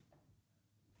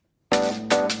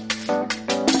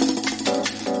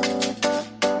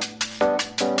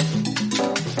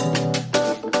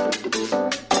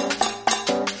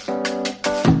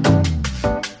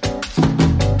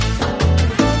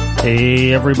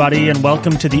Hey, everybody, and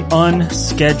welcome to the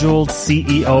Unscheduled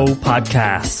CEO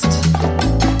podcast.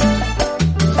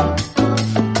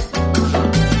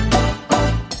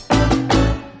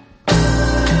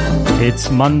 It's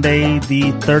Monday,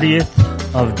 the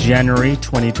 30th of January,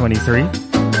 2023.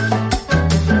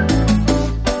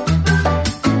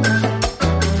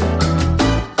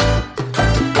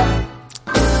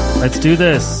 Let's do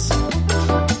this.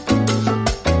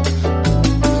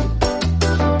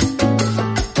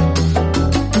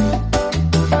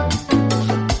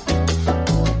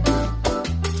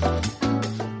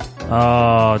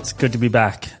 Oh, it's good to be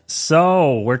back.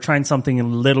 So we're trying something a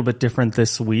little bit different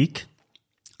this week.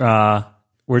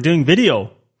 We're doing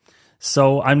video.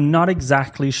 So I'm not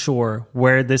exactly sure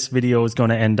where this video is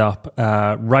going to end up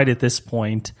right at this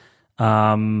point.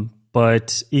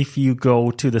 But if you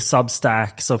go to the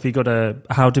Substack, so if you go to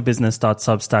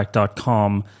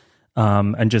howtobusiness.substack.com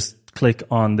and just click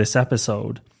on this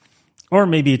episode, or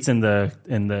maybe it's in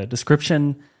the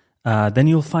description, then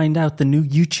you'll find out the new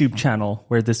YouTube channel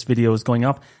where this video is going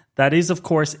up. That is, of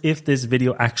course, if this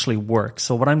video actually works.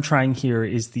 So what I'm trying here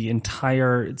is the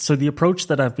approach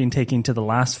that I've been taking to the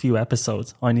last few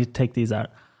episodes. Oh, I need to take these out.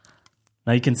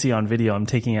 Now you can see on video, I'm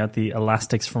taking out the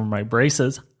elastics from my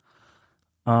braces.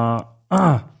 So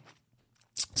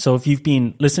if you've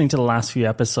been listening to the last few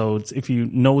episodes, if you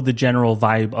know the general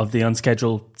vibe of the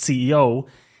Unscheduled CEO,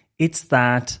 it's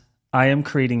that I am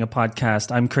creating a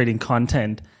podcast. I'm creating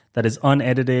content that is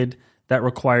unedited, that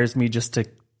requires me just to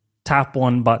tap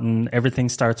one button, everything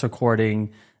starts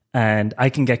recording, and I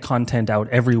can get content out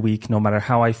every week, no matter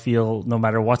how I feel, no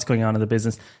matter what's going on in the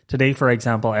business. Today, for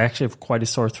example, I actually have quite a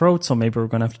sore throat, so maybe we're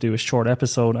going to have to do a short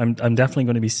episode. I'm definitely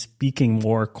going to be speaking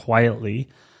more quietly.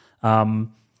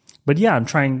 But yeah, I'm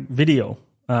trying video.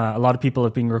 A lot of people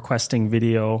have been requesting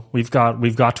video. We've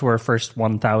got to our first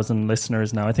 1,000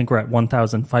 listeners now. I think we're at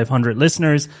 1,500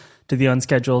 listeners to the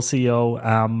Unscheduled CEO.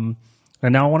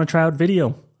 And now I want to try out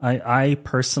video. I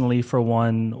personally, for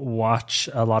one, watch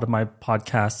a lot of my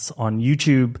podcasts on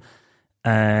YouTube,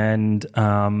 and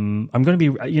I'm going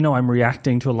to be, I'm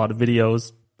reacting to a lot of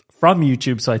videos from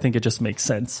YouTube, so I think it just makes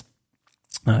sense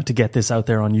to get this out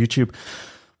there on YouTube.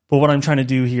 But what I'm trying to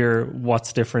do here,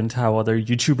 what's different, how other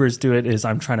YouTubers do it, is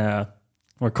I'm trying to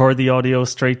record the audio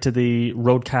straight to the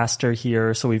Rodecaster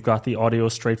here, so we've got the audio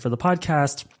straight for the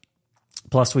podcast,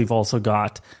 plus we've also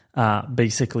got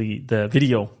basically the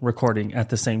video recording at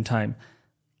the same time.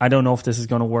 I don't know if this is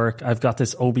going to work. I've got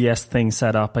this OBS thing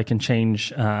set up. I can change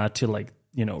to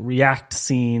React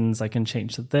scenes. I can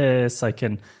change to this. I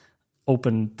can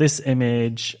open this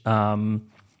image. I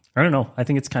don't know. I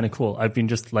think it's kind of cool. I've been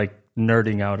just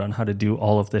nerding out on how to do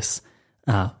all of this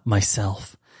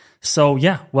myself. So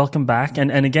yeah, welcome back.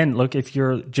 And again, look, if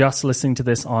you're just listening to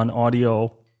this on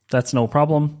audio, that's no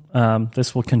problem.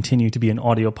 This will continue to be an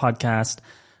audio podcast.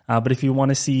 But if you want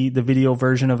to see the video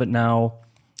version of it now,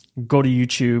 go to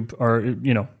YouTube, or,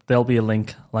 there'll be a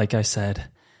link, like I said.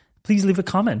 Please leave a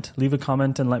comment. Leave a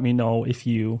comment and let me know if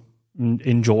you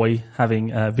enjoy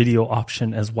having a video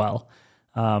option as well.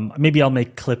 Maybe I'll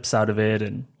make clips out of it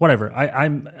and whatever.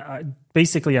 I'm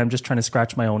just trying to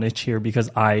scratch my own itch here because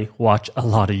I watch a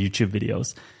lot of YouTube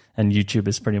videos, and YouTube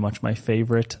is pretty much my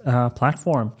favorite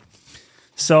platform.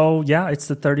 So yeah, it's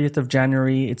the 30th of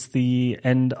January. It's the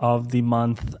end of the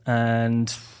month,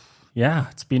 and yeah,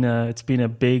 it's been a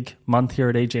big month here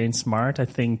at AJ and Smart. I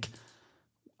think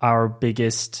our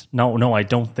biggest, I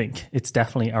don't think it's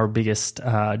definitely our biggest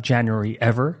January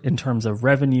ever in terms of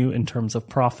revenue, in terms of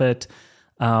profit.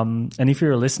 And if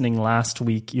you're listening last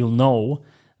week, you'll know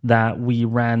that we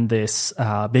ran this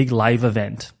big live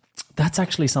event. That's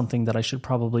actually something that I should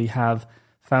probably have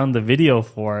found the video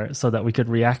for so that we could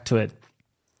react to it.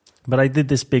 But I did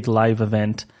this big live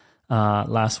event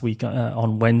last week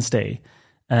on Wednesday.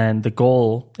 And the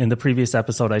goal, in the previous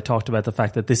episode, I talked about the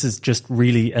fact that this is just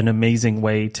really an amazing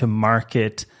way to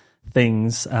market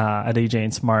things at AJ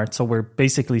and Smart. So we're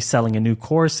basically selling a new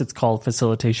course. It's called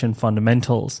Facilitation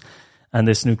Fundamentals. And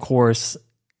this new course,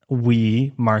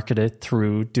 we market it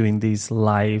through doing these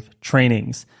live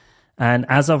trainings. And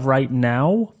as of right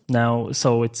now,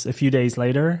 so it's a few days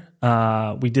later,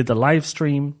 we did the live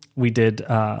stream. We did,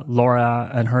 Laura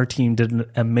and her team did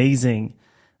an amazing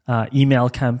email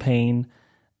campaign.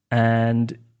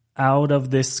 And out of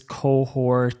this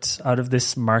cohort, out of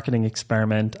this marketing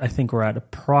experiment, I think we're at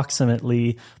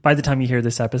approximately, by the time you hear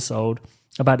this episode,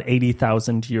 about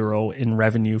 80,000 euro in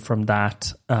revenue from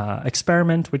that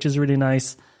experiment, which is really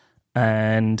nice.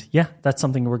 And yeah, that's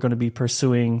something we're going to be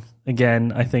pursuing.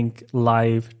 Again, I think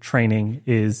live training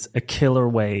is a killer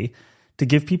way to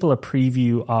give people a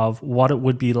preview of what it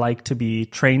would be like to be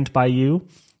trained by you,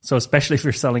 So especially if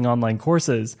you're selling online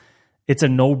courses, it's a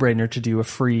no-brainer to do a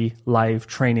free live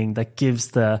training that gives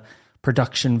the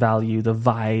production value, the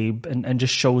vibe, and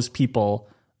just shows people,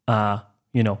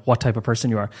 what type of person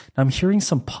you are. Now, I'm hearing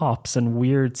some pops and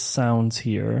weird sounds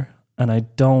here, and I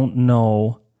don't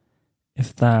know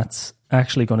if that's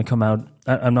actually going to come out.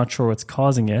 I'm not sure what's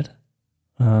causing it.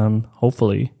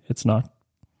 Hopefully it's not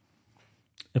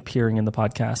appearing in the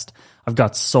podcast. I've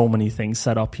got so many things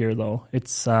set up here, though.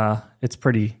 It's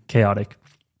pretty chaotic.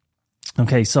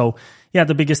 Okay, so yeah,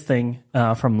 the biggest thing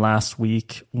from last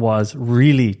week was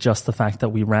really just the fact that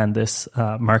we ran this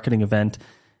marketing event,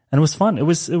 and it was fun. It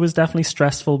was definitely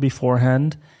stressful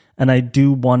beforehand, and I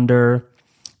do wonder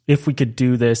if we could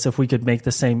do this, if we could make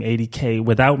the same 80K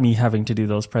without me having to do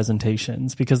those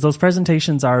presentations, because those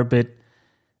presentations are a bit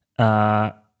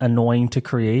annoying to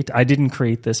create. I didn't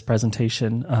create this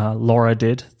presentation. Laura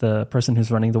did, the person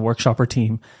who's running the workshopper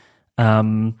team.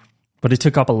 But it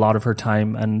took up a lot of her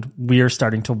time, and we are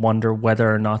starting to wonder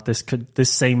whether or not this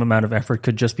same amount of effort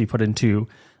could just be put into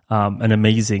an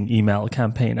amazing email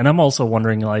campaign. And I'm also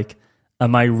wondering,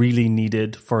 am I really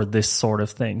needed for this sort of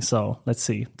thing? So let's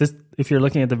see. This, if you're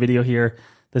looking at the video here,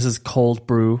 this is cold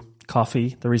brew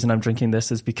coffee. The reason I'm drinking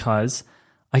this is because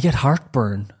I get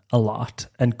heartburn a lot,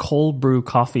 and cold brew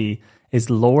coffee is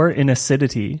lower in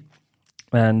acidity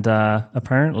and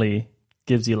apparently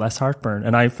gives you less heartburn.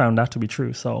 And I found that to be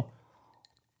true. So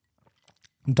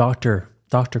Dr.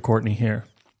 Courtney here.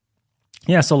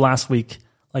 Yeah, so last week,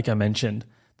 like I mentioned,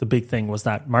 the big thing was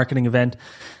that marketing event.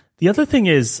 The other thing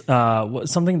is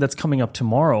something that's coming up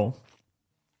tomorrow.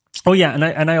 Oh yeah,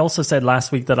 and I also said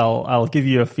last week that I'll give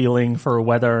you a feeling for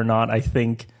whether or not I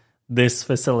think this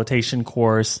facilitation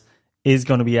course is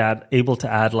going to be able to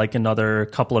add like another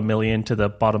couple of million to the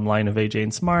bottom line of AJ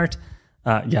and Smart.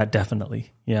 Yeah,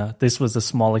 definitely. Yeah, this was a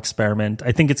small experiment.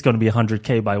 I think it's going to be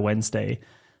 100K by Wednesday.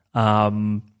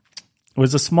 It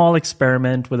was a small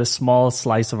experiment with a small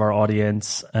slice of our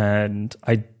audience, and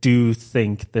I do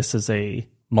think this is a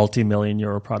multi-million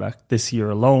euro product this year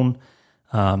alone.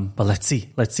 But let's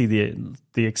see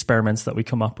the experiments that we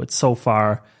come up with. So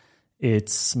far,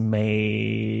 it's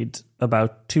made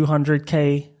about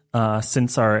 200K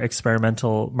since our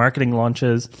experimental marketing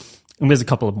launches. And there's a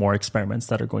couple of more experiments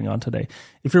that are going on today.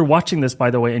 If you're watching this, by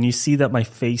the way, and you see that my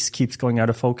face keeps going out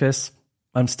of focus,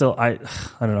 I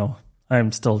don't know.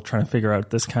 I'm still trying to figure out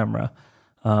this camera.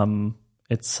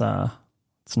 It's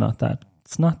not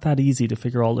that easy to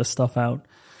figure all this stuff out.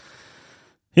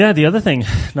 Yeah,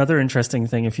 another interesting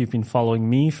thing, if you've been following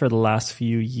me for the last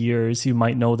few years, you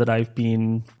might know that I've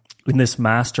been in this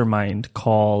mastermind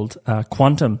called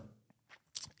Quantum.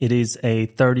 It is a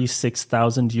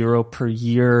 36,000 euro per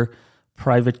year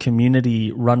private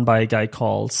community run by a guy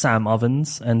called Sam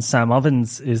Ovens. And Sam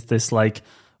Ovens is this like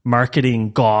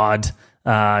marketing god.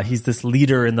 He's this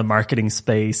leader in the marketing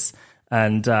space.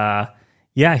 And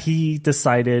he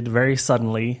decided very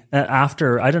suddenly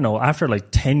after like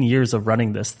 10 years of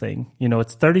running this thing,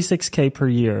 it's 36K per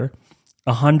year,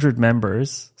 100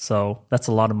 members. So that's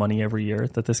a lot of money every year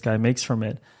that this guy makes from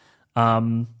it.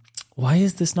 Why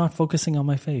is this not focusing on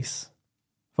my face?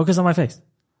 Focus on my face.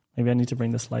 Maybe I need to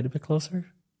bring this light a bit closer.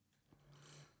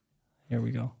 Here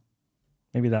we go.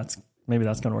 Maybe that's going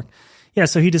to work. Yeah,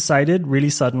 so he decided really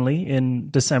suddenly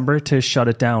in December to shut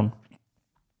it down.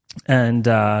 And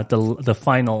the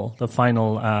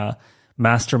final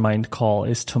mastermind call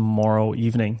is tomorrow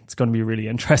evening. It's going to be really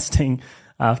interesting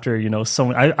after,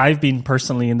 I've been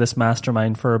personally in this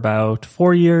mastermind for about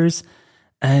 4 years.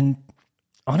 And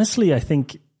honestly, I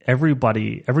think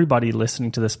everybody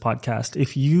listening to this podcast,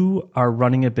 if you are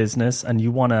running a business and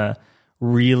you want to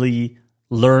really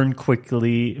learn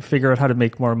quickly, figure out how to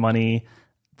make more money,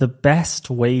 the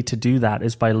best way to do that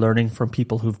is by learning from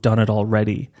people who've done it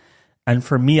already. And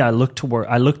for me, I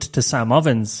looked to Sam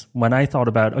Ovens when I thought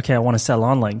about, okay, I want to sell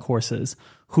online courses.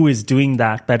 Who is doing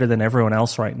that better than everyone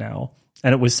else right now?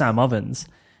 And it was Sam Ovens.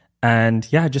 And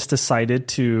I just decided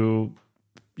to,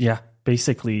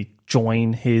 basically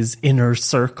join his inner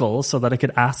circle so that I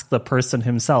could ask the person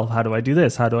himself, how do I do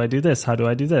this? How do I do this? How do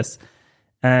I do this?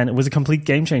 And it was a complete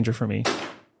game changer for me.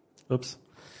 Oops.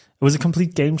 It was a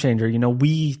complete game changer.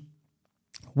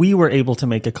 We were able to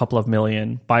make a couple of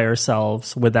million by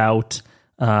ourselves without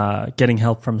getting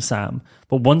help from Sam.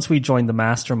 But once we joined the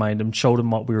mastermind and showed him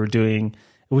what we were doing,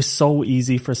 it was so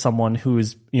easy for someone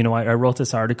who's, I wrote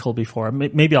this article before.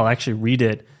 Maybe I'll actually read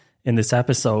it in this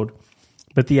episode.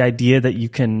 But the idea that you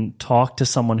can talk to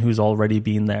someone who's already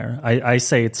been there, I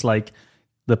say it's like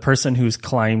the person who's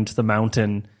climbed the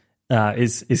mountain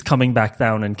is coming back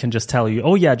down and can just tell you,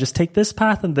 oh yeah, just take this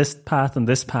path and this path and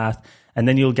this path, and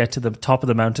then you'll get to the top of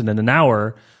the mountain in an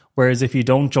hour. Whereas if you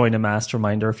don't join a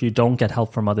mastermind or if you don't get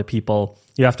help from other people,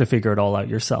 you have to figure it all out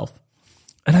yourself.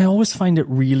 And I always find it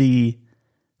really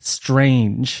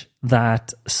strange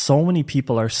that so many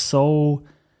people have so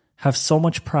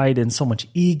much pride and so much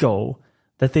ego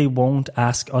that they won't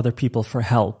ask other people for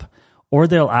help, or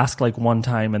they'll ask like one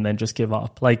time and then just give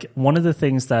up. Like one of the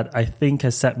things that I think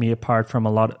has set me apart from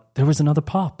there was another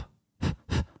pop.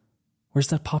 Where's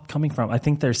that pop coming from? I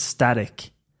think there's static.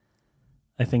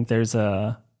 I think there's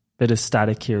a bit of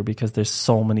static here because there's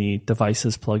so many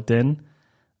devices plugged in.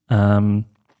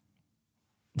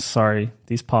 Sorry,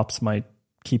 these pops might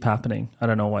keep happening. I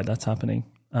don't know why that's happening.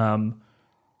 Well,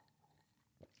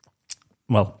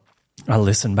 I'll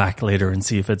listen back later and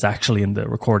see if it's actually in the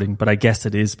recording, but I guess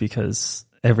it is because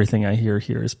everything I hear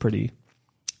here is pretty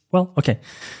well. Okay,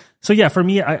 so yeah, for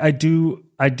me, I do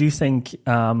think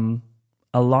a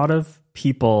lot of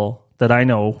people that I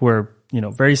know who are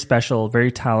very special,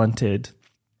 very talented,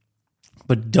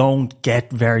 but don't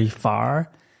get very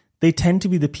far, they tend to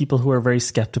be the people who are very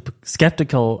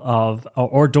skeptical of,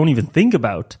 or don't even think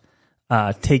about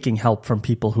taking help from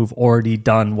people who've already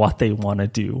done what they want to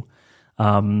do.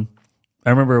 I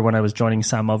remember when I was joining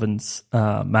Sam Oven's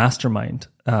Mastermind,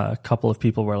 a couple of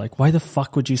people were like, why the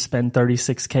fuck would you spend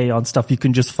 $36,000 on stuff you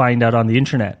can just find out on the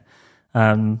internet?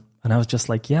 And I was just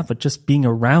like, yeah, but just being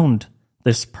around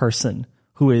this person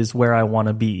who is where I want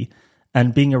to be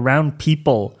and being around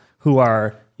people who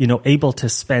are, able to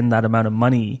spend that amount of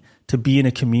money to be in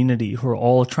a community who are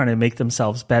all trying to make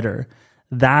themselves better,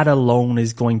 that alone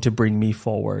is going to bring me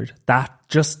forward. That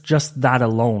just that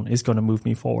alone is going to move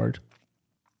me forward.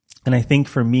 And I think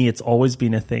for me, it's always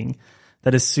been a thing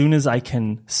that as soon as I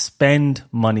can spend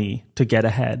money to get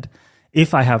ahead,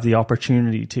 if I have the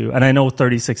opportunity to, and I know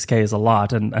 $36,000 is a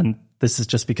lot, and this is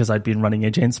just because I've been running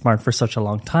AJ and Smart for such a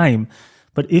long time,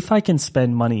 but if I can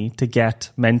spend money to get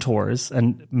mentors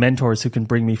and mentors who can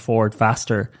bring me forward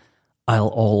faster, I'll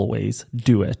always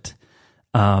do it.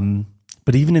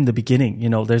 But even in the beginning,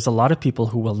 there's a lot of people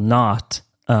who will not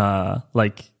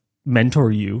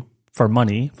mentor you for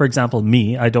money. For example,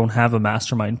 me, I don't have a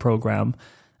mastermind program,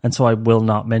 and so I will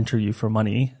not mentor you for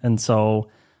money. And so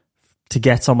to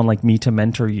get someone like me to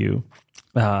mentor you,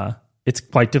 it's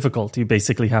quite difficult. You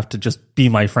basically have to just be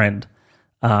my friend.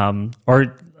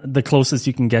 Or the closest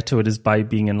you can get to it is by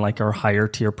being in like our higher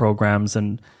tier programs,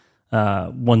 and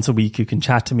once a week you can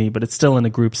chat to me, but it's still in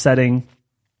a group setting.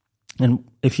 And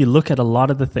if you look at a lot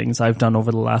of the things I've done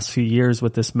over the last few years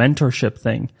with this mentorship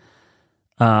thing,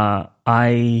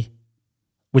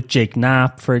 with Jake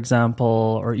Knapp, for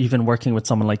example, or even working with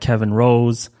someone like Kevin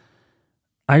Rose,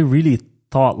 I really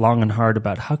thought long and hard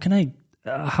about how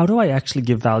do I actually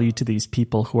give value to these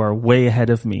people who are way ahead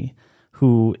of me,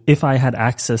 who, if I had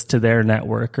access to their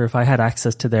network or if I had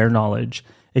access to their knowledge,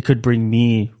 it could bring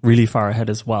me really far ahead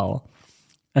as well.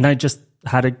 And I just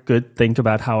had a good think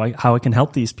about how I can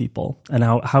help these people, and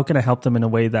how can I help them in a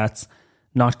way that's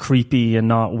not creepy and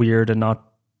not weird and not.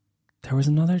 There was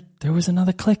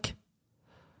another click.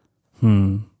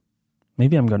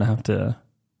 Maybe I'm going to have to.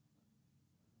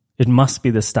 It must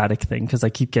be the static thing because I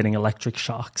keep getting electric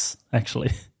shocks, actually.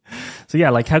 So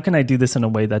yeah, like how can I do this in a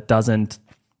way that doesn't,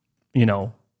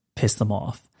 piss them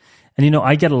off? And,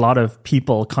 I get a lot of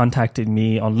people contacting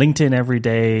me on LinkedIn every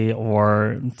day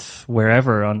or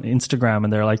wherever on Instagram.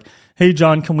 And they're like, hey,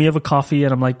 John, can we have a coffee?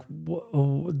 And I'm like,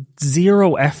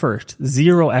 zero effort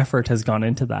has gone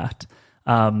into that.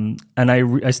 And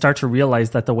I start to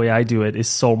realize that the way I do it is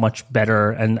so much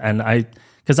better.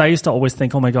 Because I used to always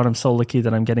think, oh my God, I'm so lucky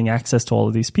that I'm getting access to all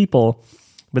of these people.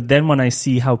 But then when I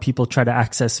see how people try to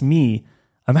access me,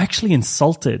 I'm actually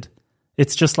insulted.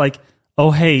 It's just like,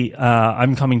 oh, hey,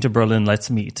 I'm coming to Berlin, let's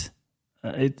meet.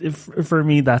 For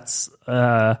me, that's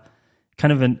kind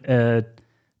of a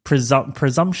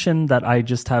presumption that I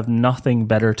just have nothing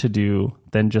better to do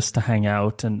than just to hang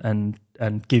out and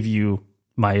give you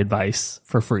my advice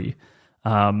for free.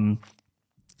 And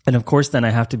of course, then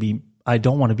I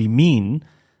don't want to be mean.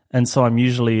 And so I'm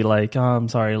usually like, oh, I'm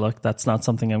sorry, look, that's not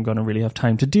something I'm going to really have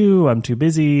time to do. I'm too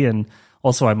busy. And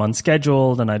also I'm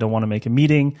unscheduled and I don't want to make a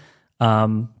meeting.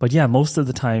 But yeah, most of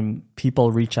the time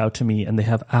people reach out to me and they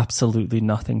have absolutely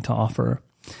nothing to offer.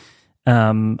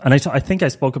 And I think I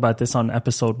spoke about this on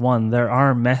episode 1. There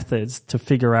are methods to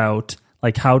figure out,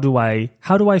 like, how do I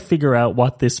figure out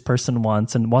what this person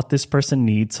wants and what this person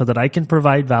needs so that I can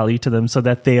provide value to them so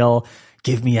that they'll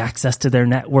give me access to their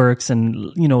networks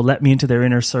and, let me into their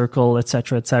inner circle, et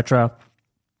cetera, et cetera.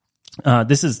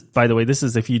 This is, by the way,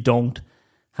 if you don't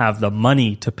have the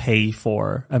money to pay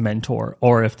for a mentor,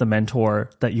 or if the mentor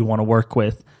that you want to work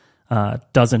with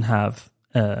doesn't have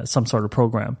some sort of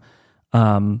program.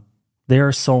 there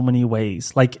are so many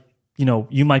ways. Like,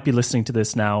 you might be listening to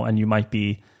this now and you might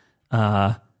be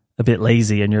a bit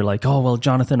lazy and you're like, oh, well,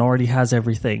 Jonathan already has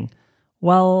everything.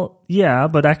 Well, yeah,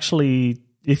 but actually,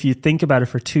 if you think about it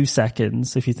for 2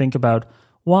 seconds, if you think about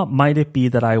what might it be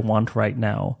that I want right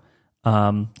now,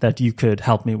 that you could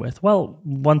help me with? Well,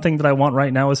 one thing that I want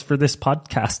right now is for this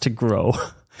podcast to grow.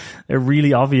 A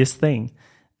really obvious thing.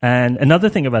 And another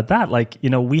thing about that, like,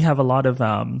 we have a lot of,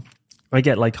 I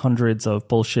get like hundreds of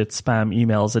bullshit spam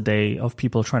emails a day of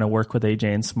people trying to work with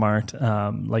AJ and Smart,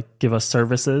 like give us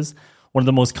services. One of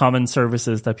the most common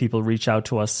services that people reach out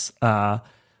to us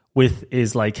with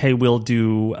is like, hey, we'll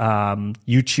do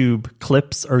YouTube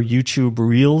clips or YouTube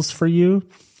reels for you.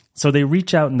 So they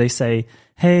reach out and they say,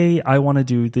 hey, I want to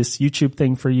do this YouTube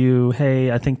thing for you.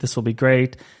 Hey, I think this will be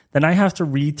great. Then I have to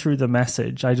read through the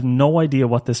message. I have no idea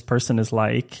what this person is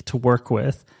like to work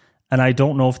with, and I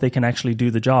don't know if they can actually do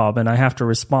the job, and I have to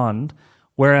respond.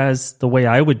 Whereas the way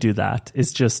I would do that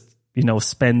is just,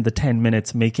 spend the 10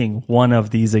 minutes making one of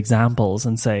these examples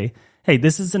and say, hey,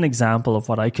 this is an example of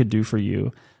what I could do for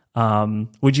you.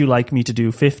 Would you like me to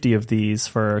do 50 of these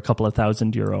for a couple of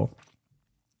 €1,000?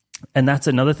 And that's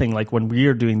another thing, like when we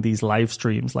are doing these live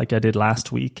streams, like I did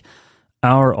last week,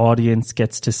 our audience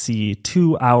gets to see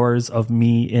 2 hours of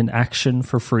me in action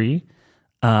for free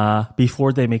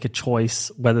before they make a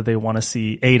choice whether they want to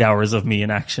see 8 hours of me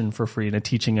in action for free in a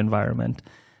teaching environment.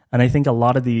 And I think a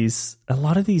lot of these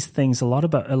things, a lot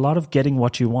of getting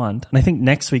what you want. And I think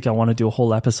next week I want to do a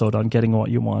whole episode on getting what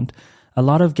you want. A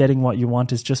lot of getting what you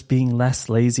want is just being less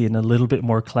lazy and a little bit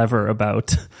more clever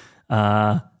about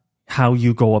how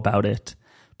you go about it.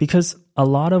 Because a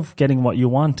lot of getting what you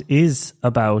want is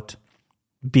about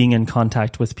being in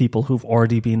contact with people who've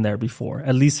already been there before.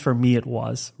 At least for me, it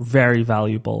was very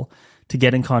valuable to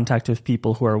get in contact with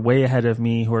people who are way ahead of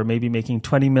me, who are maybe making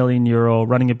 20 million euro,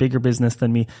 running a bigger business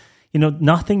than me.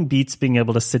 Nothing beats being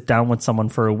able to sit down with someone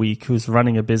for a week who's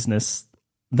running a business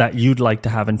that you'd like to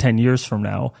have in 10 years from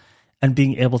now, and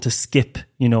being able to skip,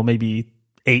 maybe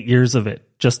 8 years of it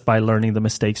just by learning the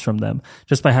mistakes from them,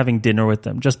 just by having dinner with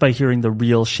them, just by hearing the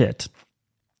real shit.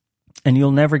 And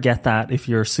you'll never get that if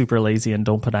you're super lazy and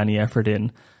don't put any effort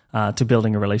in to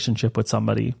building a relationship with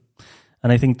somebody.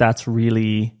 And I think that's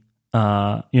really,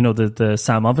 the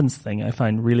Sam Ovens thing I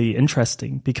find really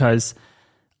interesting, because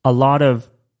a lot of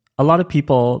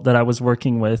people that I was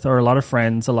working with, or a lot of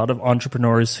friends, a lot of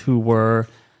entrepreneurs who were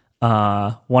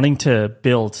wanting to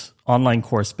build online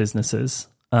course businesses,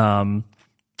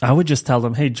 I would just tell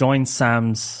them, hey, join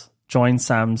Sam's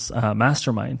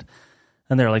Mastermind.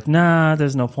 And they're like, nah,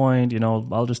 there's no point.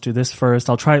 I'll just do this first.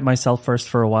 I'll try it myself first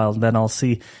for a while, and then I'll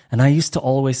see. And I used to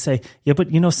always say, yeah, but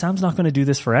Sam's not going to do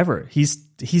this forever. He's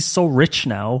so rich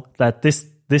now that this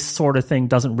sort of thing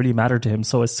doesn't really matter to him.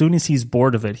 So as soon as he's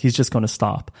bored of it, he's just going to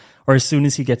stop. Or as soon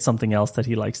as he gets something else that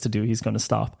he likes to do, he's going to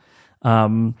stop.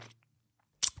 And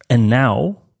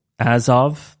now, as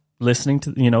of listening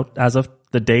to, as of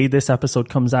the day this episode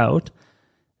comes out,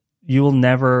 you will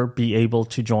never be able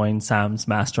to join Sam's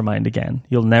Mastermind again.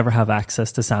 You'll never have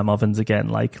access to Sam Ovens again,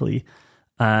 likely.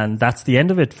 And that's the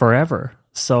end of it forever.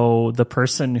 So the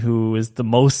person who is the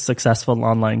most successful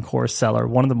online course seller,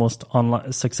 one of the most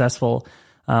successful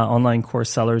online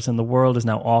course sellers in the world, is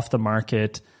now off the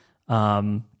market,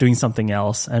 doing something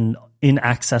else and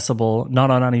inaccessible,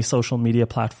 not on any social media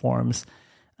platforms.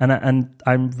 And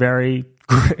I'm very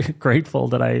grateful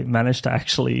that I managed to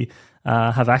actually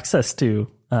have access to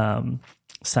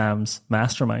Sam's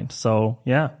Mastermind. So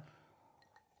yeah,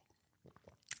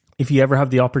 if you ever have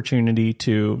the opportunity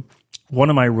to, one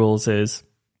of my rules is,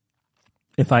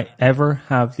 if I ever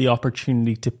have the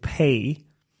opportunity to pay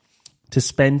to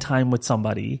spend time with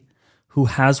somebody who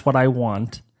has what I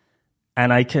want,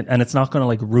 and it's not going to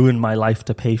like ruin my life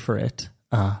to pay for it,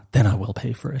 then I will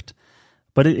pay for it.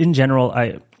 But in general,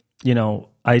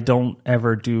 I don't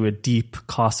ever do a deep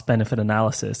cost benefit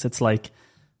analysis. It's like,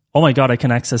 oh my God, I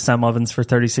can access Sam Ovens for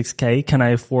 36K. Can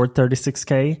I afford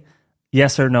 36K?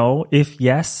 Yes or no? If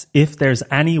yes, if there's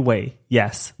any way,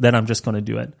 yes, then I'm just going to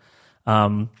do it.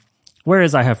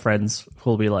 Whereas I have friends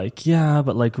who'll be like, yeah,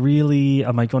 but like, really,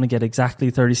 am I going to get exactly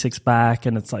 36 back?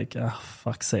 And it's like, oh,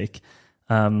 fuck's sake.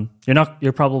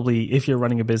 You're probably, if you're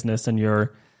running a business and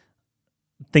you're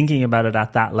thinking about it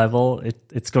at that level,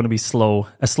 it's going to be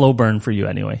a slow burn for you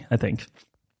anyway, I think.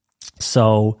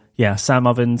 So yeah, Sam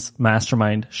Ovens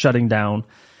Mastermind shutting down.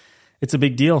 It's a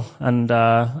big deal, and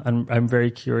I'm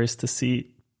very curious to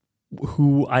see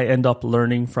who I end up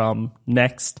learning from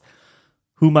next,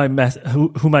 who my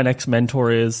next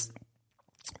mentor is,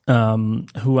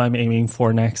 who I'm aiming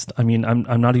for next. I mean,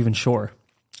 I'm not even sure.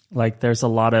 Like, there's a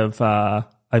lot of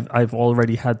I've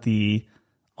already had the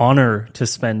honor to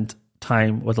spend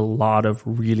time with a lot of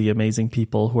really amazing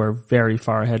people who are very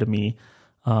far ahead of me.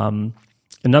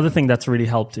 Another thing that's really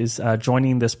helped is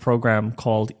joining this program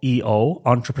called EO,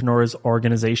 Entrepreneurs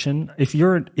Organization. If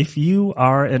you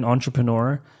are an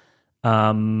entrepreneur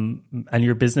and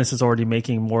your business is already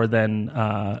making more than,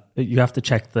 you have to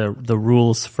check the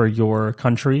rules for your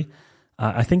country.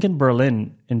 I think in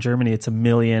Berlin, in Germany, it's €1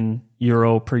 million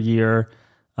per year.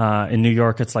 In New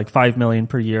York, it's like 5 million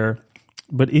per year.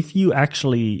 But if you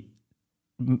actually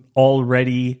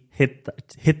already hit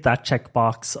that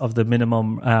checkbox of the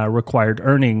minimum required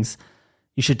earnings,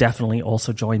 you should definitely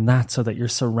also join that so that you're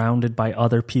surrounded by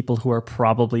other people who are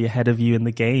probably ahead of you in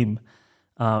the game.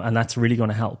 And that's really going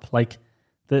to help. Like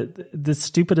the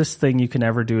stupidest thing you can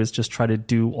ever do is just try to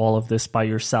do all of this by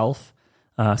yourself,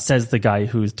 says the guy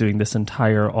who's doing this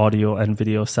entire audio and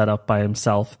video setup by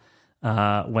himself.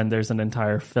 When there's an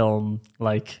entire film,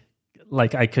 like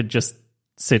I could just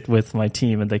sit with my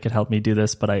team and they could help me do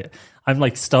this, but I'm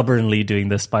like stubbornly doing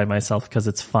this by myself because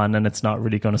it's fun and it's not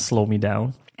really going to slow me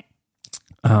down.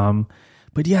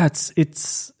 But yeah,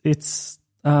 Sam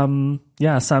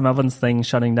Evans' thing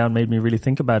shutting down made me really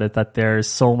think about it, that there's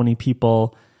so many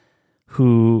people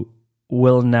who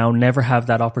will now never have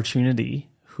that opportunity,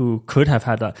 who could have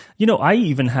had that. I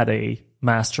even had a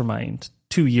mastermind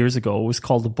 2 years ago. It was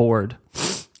called The Board.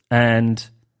 And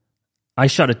I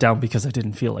shut it down because I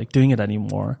didn't feel like doing it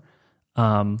anymore.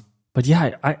 But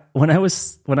yeah, when I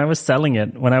was selling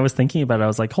it, when I was thinking about it, I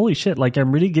was like, holy shit, like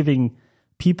I'm really giving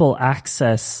people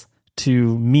access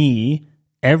to me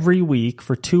every week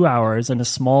for 2 hours in a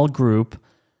small group.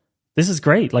 This is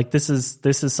great. Like this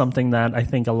is something that I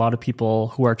think a lot of people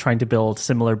who are trying to build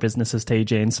similar businesses to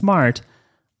AJ and Smart,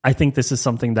 I think this is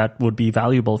something that would be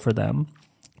valuable for them.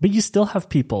 But you still have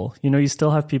people,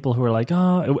 who are like,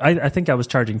 oh, I think I was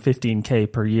charging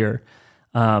 $15,000 per year.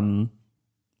 And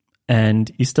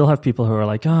you still have people who are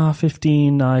like,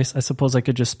 15, nice. I suppose I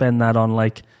could just spend that on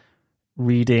like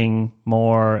reading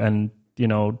more and,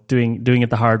 doing it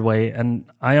the hard way. And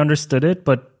I understood it,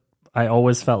 but I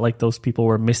always felt like those people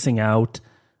were missing out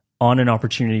on an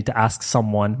opportunity to ask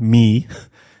someone, me,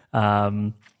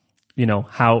 how,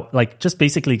 like, just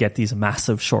basically get these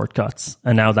massive shortcuts.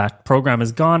 And now that program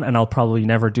is gone and I'll probably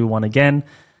never do one again.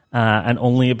 And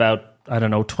only about,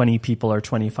 20 people or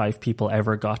 25 people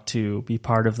ever got to be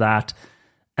part of that.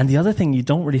 And the other thing you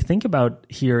don't really think about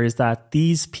here is that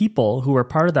these people who are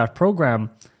part of that program,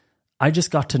 I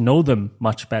just got to know them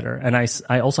much better. And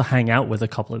I also hang out with a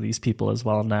couple of these people as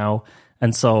well now.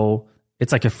 And so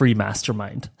it's like a free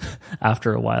mastermind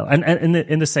after a while. And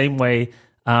in the same way,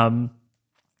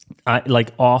 I,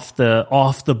 like off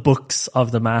the books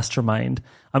of the mastermind,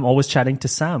 I'm always chatting to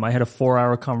Sam. I had a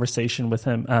 4-hour conversation with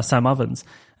him, Sam Evans.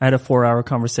 I had a 4-hour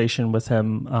conversation with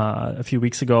him a few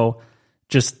weeks ago,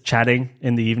 just chatting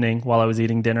in the evening while I was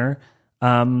eating dinner.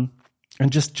 And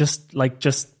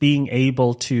just being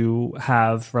able to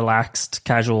have relaxed,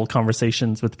 casual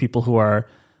conversations with people who are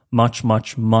much,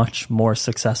 much, much more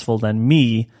successful than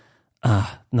me.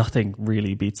 Nothing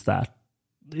really beats that.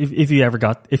 If you ever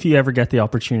get the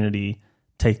opportunity,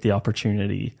 take the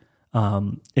opportunity.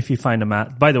 If you find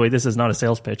by the way, this is not a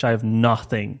sales pitch. I have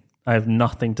nothing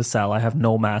to sell. I have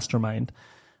no mastermind.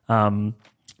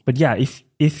 But yeah,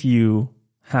 if you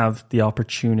have the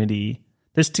opportunity,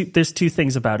 there's two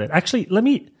things about it. Actually,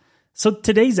 so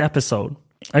today's episode,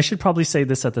 I should probably say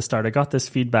this at the start. I got this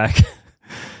feedback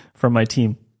from my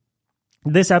team.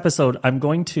 This episode,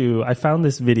 I found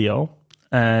this video.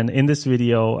 And in this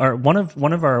video, or one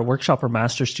of our workshop or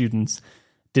master students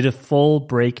did a full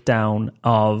breakdown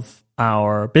of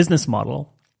our business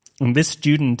model. And this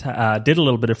student did a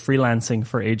little bit of freelancing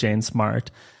for AJ and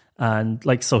Smart, and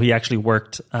so he actually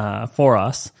worked for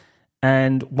us.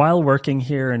 And while working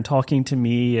here and talking to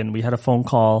me, and we had a phone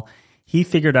call, he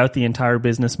figured out the entire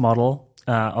business model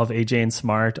of AJ and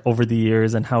Smart over the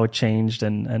years and how it changed.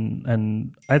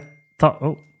 And I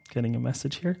thought, getting a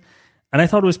message here. And I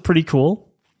thought it was pretty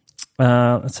cool.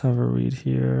 Let's have a read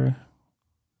here.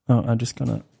 I'm just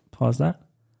going to pause that.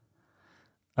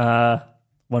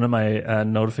 One of my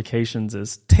notifications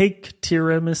is take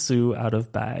tiramisu out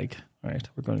of bag. All right,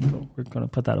 we're going to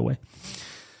put that away.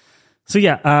 So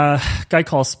yeah, guy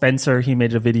called Spencer, he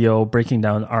made a video breaking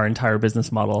down our entire business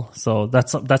model. So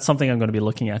that's something I'm going to be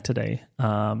looking at today.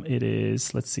 It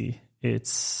is, let's see,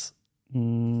 it's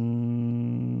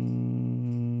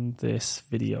this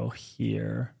video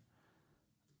here.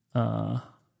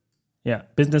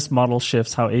 Business model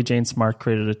shifts, how AJ and Smart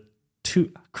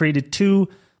created two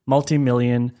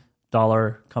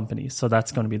multi-million-dollar companies. So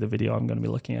that's going to be the video I'm going to be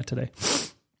looking at today.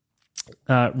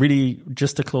 Really,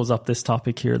 just to close up this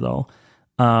topic here, though,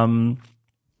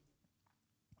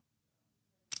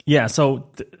 yeah,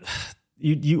 so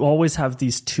you always have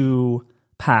these two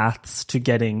paths to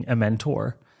getting a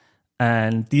mentor.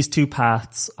 And these two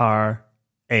paths are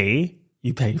A,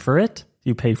 you pay for it,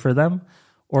 you pay for them,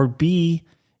 or B,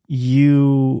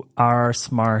 you are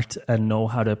smart and know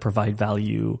how to provide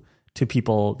value to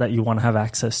people that you want to have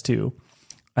access to.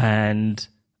 And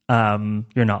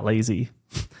you're not lazy.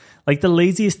 Like the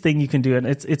laziest thing you can do, and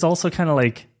it's also kind of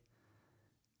like,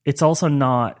 it's also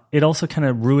not, it also kind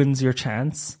of ruins your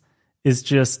chance, is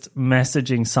just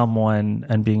messaging someone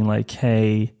and being like,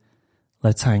 hey,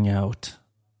 let's hang out.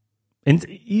 And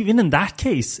even in that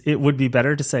case, it would be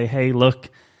better to say, hey, look,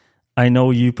 I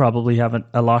know you probably have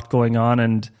a lot going on,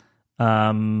 and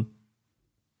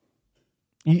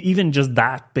even just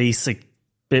that basic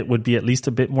bit would be at least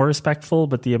a bit more respectful.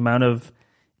 But the amount of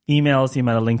emails, the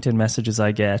amount of LinkedIn messages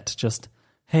I get, just,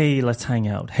 hey, let's hang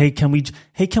out. Hey, can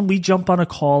we jump on a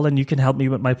call and you can help me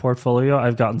with my portfolio?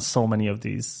 I've gotten so many of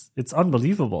these. It's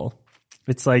unbelievable.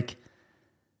 It's like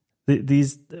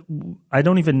these, I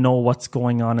don't even know what's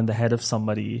going on in the head of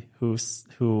somebody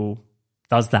who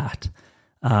does that.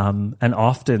 And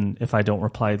often if I don't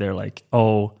reply, they're like,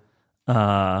 oh,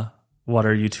 what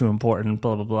are you too important?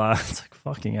 Blah, blah, blah. It's like,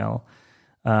 fucking hell.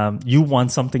 You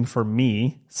want something from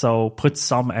me, so put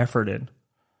some effort in.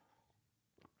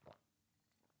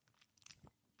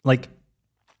 Like,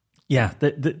 yeah,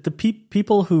 the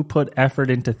people who put effort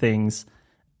into things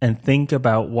and think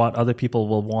about what other people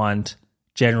will want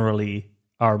generally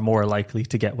are more likely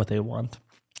to get what they want.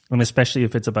 And especially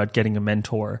if it's about getting a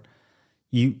mentor,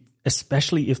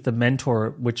 especially if the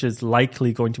mentor, which is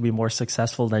likely going to be more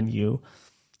successful than you,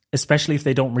 especially if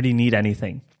they don't really need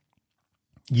anything,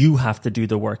 you have to do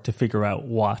the work to figure out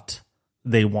what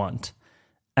they want.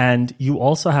 And you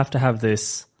also have to have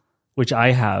this, which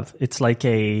I have. It's like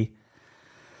I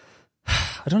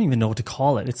don't even know what to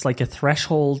call it. It's like a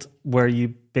threshold where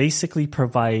you basically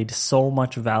provide so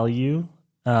much value.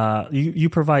 You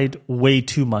provide way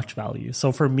too much value.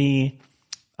 So for me,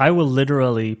 I will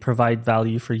literally provide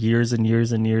value for years and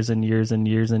years and years and years and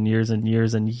years and years and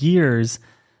years and years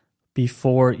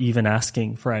before even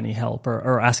asking for any help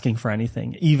or asking for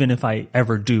anything, even if I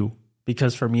ever do.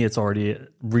 Because for me, it's already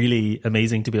really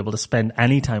amazing to be able to spend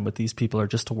any time with these people or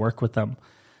just to work with them.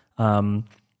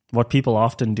 What people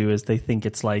often do is they think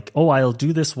it's like, oh, I'll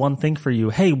do this one thing for you.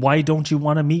 Hey, why don't you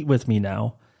want to meet with me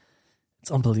now?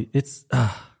 It's unbelievable. It's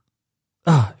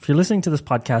if you're listening to this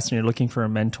podcast and you're looking for a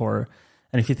mentor,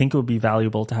 and if you think it would be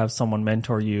valuable to have someone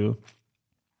mentor you,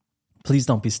 please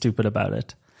don't be stupid about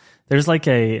it. There's like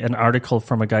an article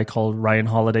from a guy called Ryan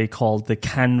Holiday called The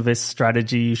Canvas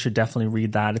Strategy. You should definitely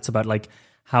read that. It's about like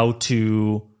how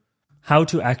to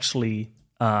actually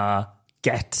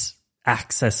get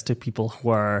access to people who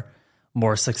are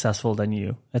more successful than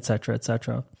you, et cetera, et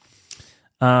cetera.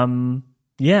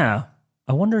 Yeah.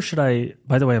 I wonder,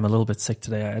 by the way, I'm a little bit sick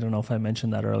today. I don't know if I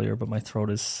mentioned that earlier, but my throat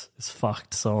is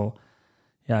fucked. So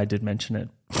yeah, I did mention it.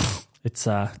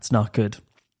 It's not good.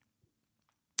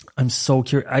 I'm so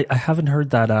curious. I haven't heard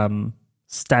that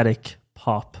static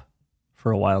pop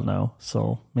for a while now.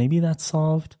 So maybe that's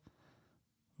solved.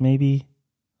 Maybe.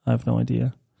 I have no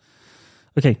idea.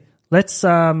 Okay, let's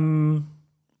it's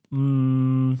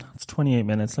 28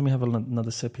 minutes. Let me have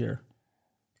another sip here.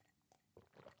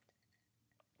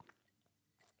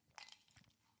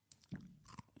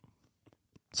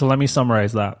 So let me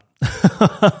summarize that.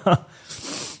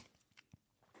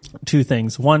 Two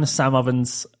things. One, Sam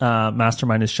Ovens'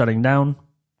 Mastermind is shutting down.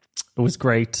 It was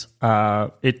great.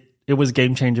 It was a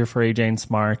game changer for AJ and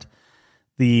Smart.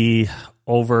 The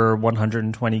over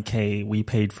 120K we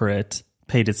paid for it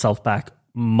paid itself back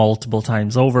multiple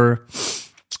times over.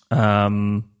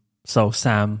 So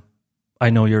Sam, I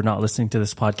know you're not listening to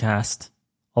this podcast,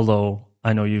 although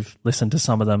I know you've listened to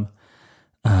some of them.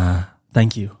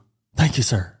 Thank you. Thank you,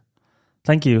 sir.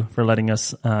 Thank you for letting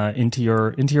us into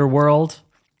your world.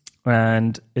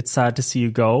 And it's sad to see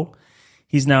you go.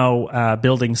 He's now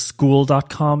building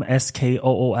skool.com,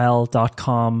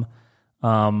 SKOOL.com.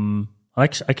 I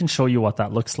can show you what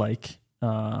that looks like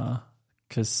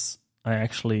because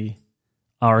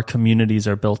our communities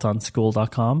are built on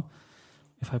skool.com.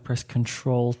 If I press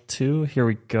Control-2, here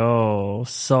we go.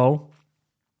 So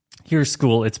here's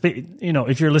Skool. It's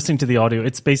if you're listening to the audio,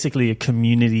 it's basically a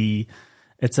community.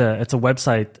 It's a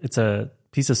website. It's a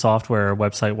piece of software,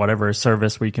 website, whatever,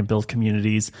 service where you can build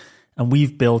communities. And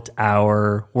we've built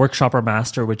our Workshopper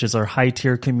Master, which is our high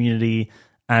tier community,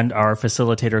 and our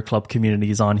Facilitator Club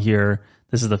communities on here.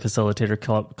 This is the Facilitator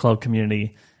Club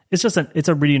community. It's just it's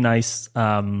a really nice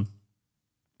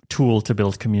tool to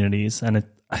build communities. And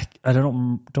I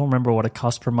don't remember what it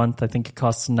costs per month. I think it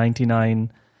costs $99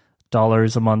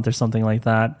 a month or something like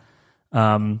that.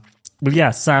 But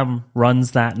yeah, Sam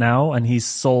runs that now, and he's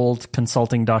sold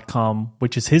consulting.com,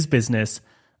 which is his business,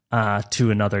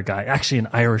 to another guy, actually an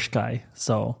Irish guy.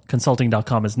 So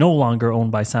consulting.com is no longer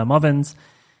owned by Sam Ovens.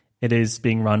 It is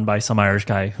being run by some Irish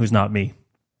guy who's not me.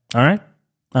 All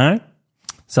right.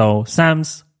 So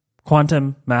Sam's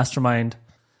Quantum Mastermind,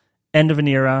 end of an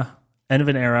era. I'm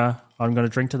going to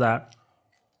drink to that.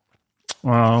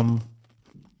 Now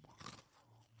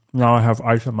I have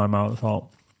ice in my mouth, so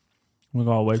I'm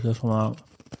going to wait this one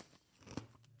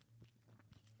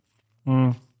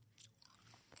out.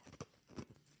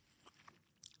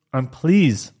 And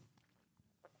please,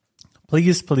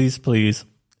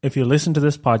 if you listen to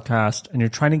this podcast and you're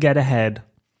trying to get ahead,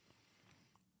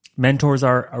 mentors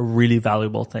are a really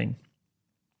valuable thing.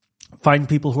 Find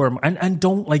people who are, and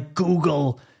don't like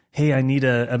Google, hey, I need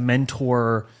a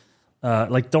mentor.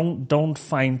 Don't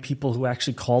find people who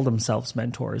actually call themselves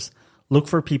mentors. Look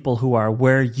for people who are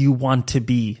where you want to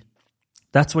be.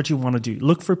 That's what you want to do.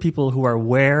 Look for people who are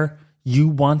where you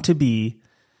want to be.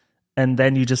 And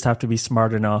then you just have to be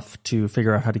smart enough to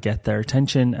figure out how to get their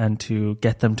attention and to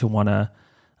get them to want to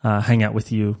hang out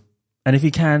with you. And if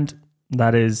you can't,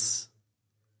 it's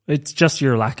just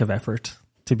your lack of effort,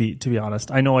 to be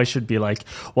honest. I know I should be like,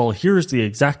 well, here's the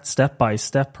exact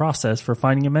step-by-step process for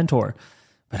finding a mentor.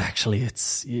 But actually,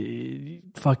 it's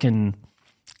fucking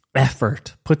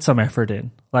effort. Put some effort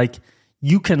in. Like,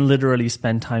 you can literally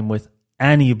spend time with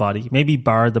anybody, maybe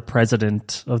bar the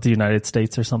president of the United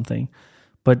States or something.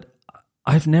 But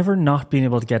I've never not been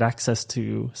able to get access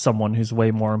to someone who's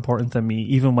way more important than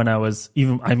me,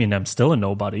 I'm still a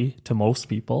nobody to most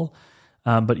people.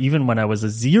 But even when I was a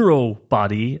zero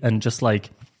body and just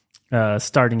like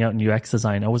starting out in UX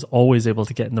design, I was always able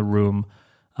to get in the room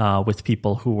with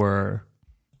people who were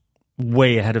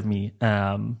way ahead of me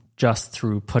just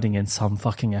through putting in some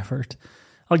fucking effort.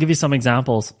 I'll give you some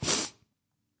examples.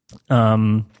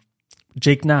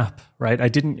 Jake Knapp,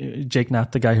 right? Jake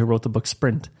Knapp, the guy who wrote the book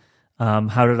Sprint.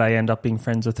 How did I end up being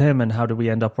friends with him, and how did we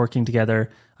end up working together?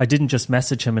 I didn't just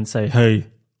message him and say, hey,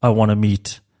 I want to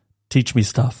meet. Teach me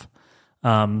stuff.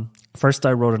 First,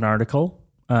 I wrote an article,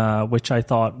 which I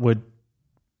thought would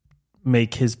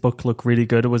make his book look really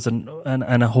good. It was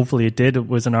and hopefully it did. It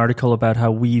was an article about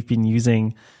how we've been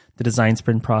using the design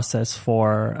sprint process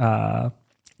for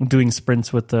doing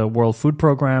sprints with the World Food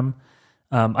Program.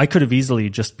 I could have easily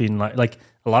just been like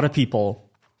a lot of people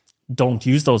don't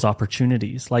use those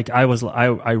opportunities. Like I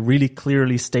really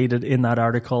clearly stated in that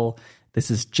article,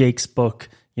 this is Jake's book.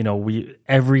 You know,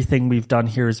 everything we've done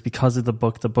here is because of the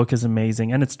book. The book is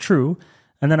amazing, and it's true.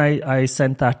 And then I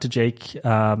sent that to Jake.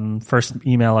 First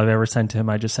email I've ever sent to him.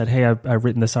 I just said, hey, I've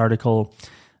written this article.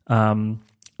 I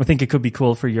think it could be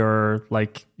cool for your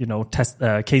test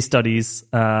case studies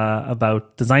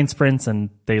about design sprints, and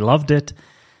they loved it.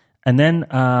 And then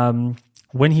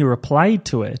when he replied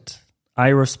to it, I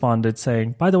responded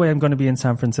saying, by the way, I'm going to be in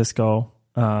San Francisco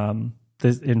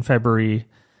in February,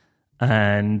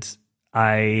 and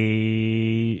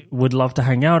I would love to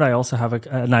hang out. I also have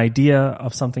an idea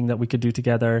of something that we could do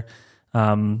together.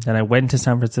 And I went to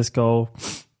San Francisco.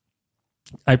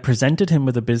 I presented him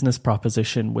with a business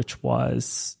proposition, which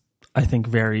was, I think,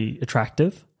 very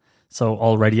attractive. So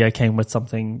already I came with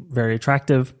something very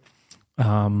attractive.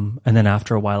 And then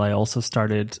after a while, I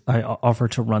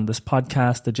offered to run this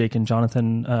podcast, the Jake and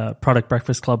Jonathan Product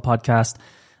Breakfast Club podcast.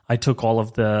 I took all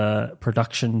of the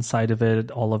production side of it,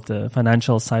 all of the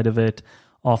financial side of it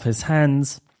off his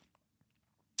hands.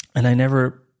 And I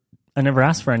never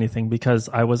asked for anything because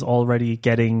I was already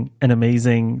getting an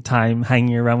amazing time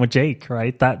hanging around with Jake,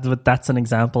 right? That's an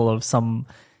example of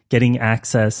getting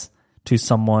access to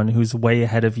someone who's way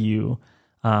ahead of you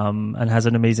and has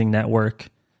an amazing network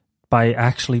by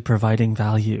actually providing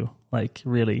value, like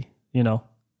really,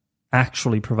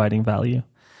 actually providing value.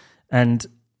 And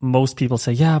most people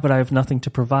say, yeah, but I have nothing to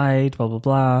provide, blah, blah,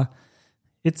 blah.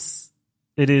 It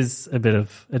is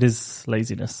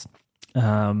laziness.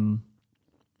 I'm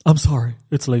sorry,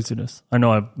 it's laziness. I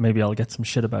know maybe I'll get some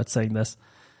shit about saying this.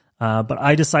 But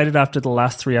I decided after the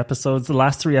last three episodes,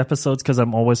 because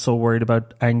I'm always so worried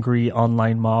about angry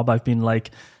online mob, I've been like,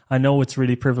 I know it's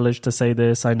really privileged to say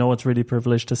this. I know it's really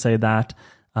privileged to say that.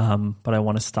 But I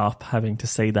want to stop having to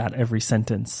say that every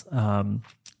sentence.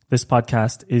 This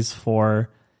podcast is for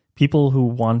people who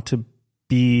want to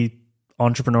be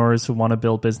entrepreneurs, who want to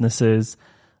build businesses,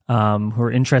 who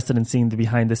are interested in seeing the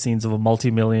behind the scenes of a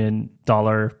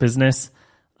multi-million-dollar business.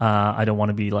 I don't want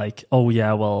to be like, oh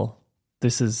yeah, well,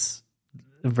 this is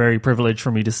very privileged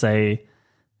for me to say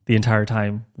the entire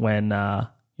time when,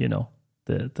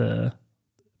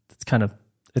 it's kind of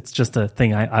it's just a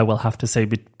thing I will have to say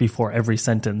before every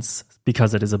sentence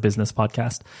because it is a business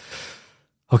podcast.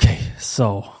 Okay,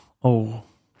 so,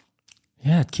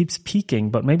 it keeps peaking,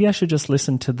 but maybe I should just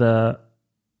listen to the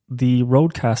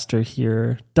Rodecaster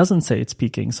here. Doesn't say it's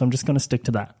peaking, so I'm just going to stick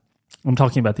to that. I'm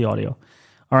talking about the audio.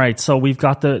 All right, so we've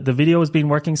got the video has been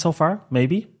working so far.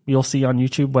 Maybe you'll see on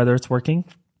YouTube whether it's working.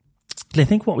 I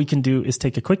think what we can do is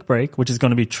take a quick break, which is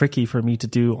going to be tricky for me to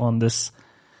do on this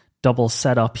double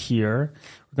setup here.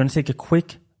 We're going to take a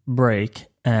quick break,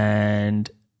 and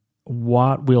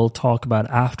what we'll talk about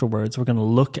afterwards, we're going to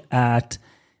look at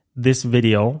this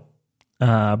video,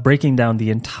 breaking down the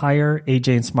entire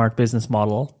AJ and Smart business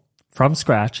model from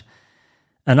scratch.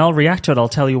 And I'll react to it. I'll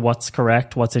tell you what's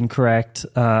correct, what's incorrect.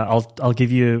 I'll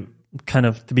give you kind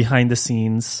of the behind the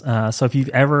scenes. So if you've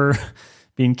ever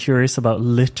been curious about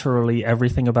literally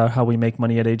everything about how we make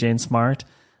money at AJ and Smart,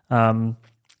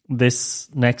 this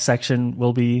next section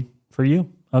will be for you.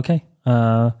 Okay.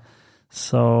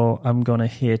 So I'm going to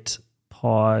hit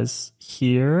pause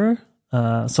here.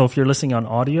 So if you're listening on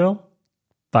audio,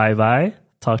 bye-bye.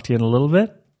 Talk to you in a little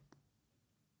bit.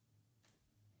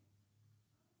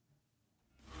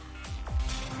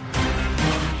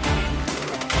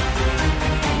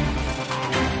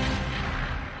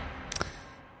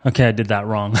 Okay, I did that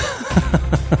wrong.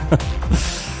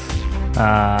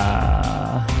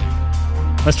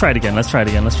 Let's try it again. Let's try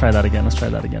that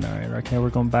again. All right. Okay,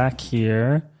 we're going back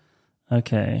here.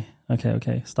 Okay.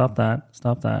 Stop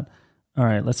that. All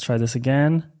right, let's try this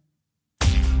again.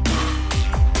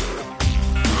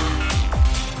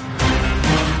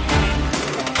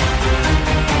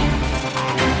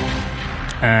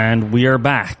 And we are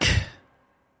back.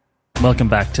 Welcome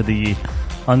back to the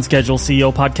Unscheduled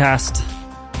CEO podcast.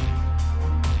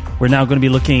 We're now going to be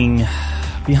looking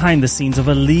behind the scenes of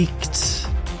a leaked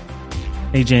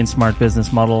AJ and Smart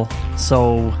business model.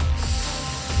 So,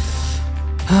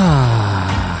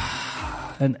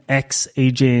 an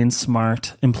ex-AJ and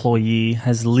Smart employee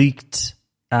has leaked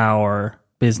our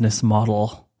business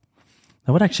model.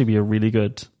 That would actually be a really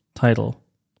good title,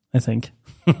 I think.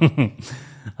 I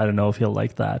don't know if he'll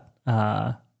like that.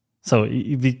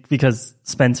 Because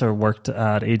Spencer worked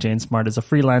at AJ and Smart as a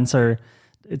freelancer,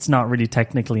 it's not really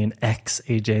technically an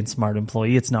ex-AJ and Smart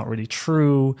employee. It's not really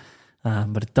true,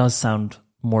 but it does sound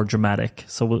more dramatic.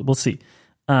 So we'll see.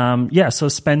 So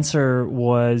Spencer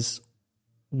was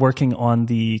working on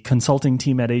the consulting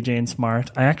team at AJ and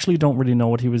Smart. I actually don't really know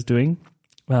what he was doing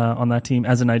on that team,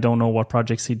 as in I don't know what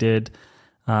projects he did,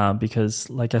 because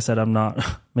like I said, I'm not,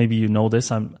 maybe you know this,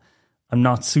 I'm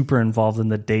not super involved in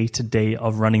the day-to-day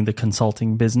of running the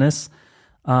consulting business.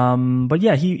 But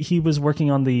yeah, he was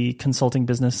working on the consulting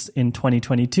business in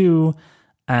 2022,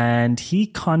 and he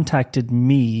contacted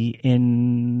me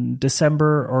in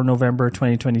December or November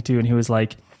 2022, and he was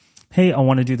like, hey, I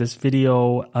want to do this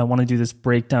video. I want to do this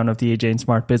breakdown of the AJ and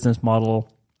Smart business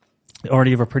model. I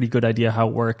already have a pretty good idea how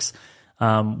it works.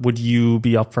 Would you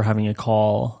be up for having a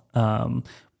call?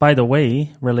 By the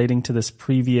way, relating to this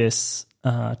previous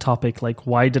topic, like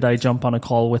why did I jump on a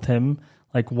call with him?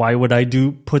 Like, why would I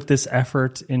put this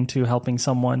effort into helping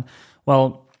someone?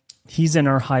 Well, he's in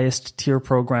our highest tier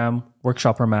program,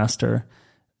 Workshopper Master.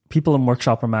 People in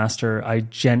Workshopper Master,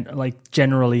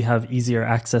 generally have easier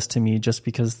access to me just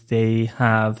because they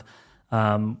have,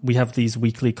 we have these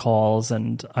weekly calls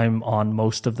and I'm on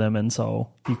most of them. And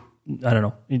so, I don't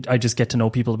know, I just get to know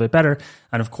people a bit better.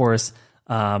 And of course,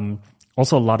 also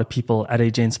a lot of people at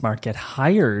AJ and Smart get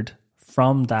hired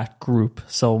from that group.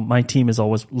 So my team is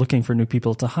always looking for new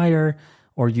people to hire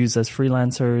or use as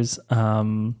freelancers.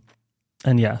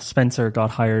 And yeah, Spencer got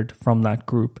hired from that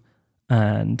group.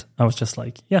 And I was just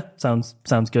like, yeah, sounds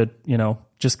good.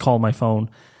 Just call my phone.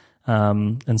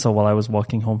 And so while I was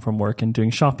walking home from work and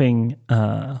doing shopping,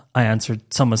 I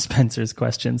answered some of Spencer's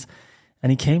questions,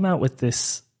 and he came out with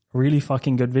this really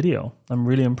fucking good video. I'm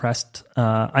really impressed.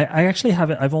 I actually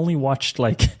haven't, I've only watched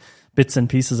like bits and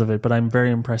pieces of it, but I'm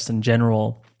very impressed in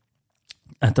general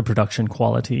at the production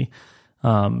quality.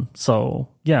 So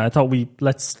yeah, I thought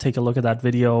let's take a look at that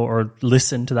video or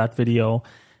listen to that video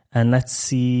and let's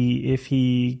see if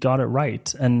he got it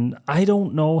right. And I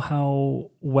don't know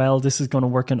how well this is going to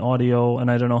work in audio, and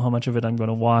I don't know how much of it I'm going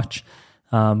to watch.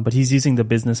 But he's using the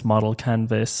business model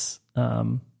canvas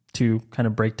to kind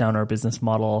of break down our business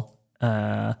model.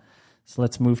 So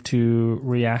let's move to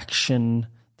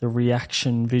the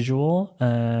reaction visual.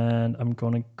 And I'm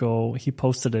going to go, he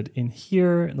posted it in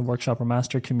here in the Workshopper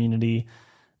Master community.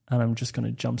 And I'm just going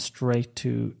to jump straight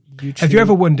to YouTube. Have you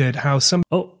ever wondered how some...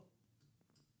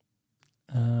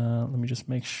 let me just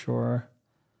make sure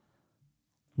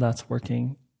that's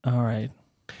working. All right.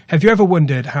 Have you ever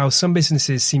wondered how some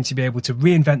businesses seem to be able to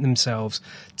reinvent themselves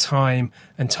time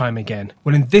and time again?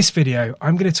 Well, in this video,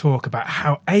 I'm going to talk about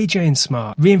how AJ and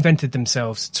Smart reinvented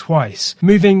themselves twice,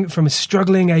 moving from a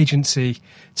struggling agency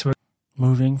to a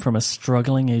All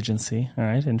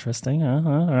right, interesting.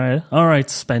 All right,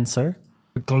 Spencer.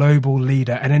 global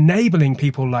leader and enabling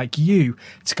people like you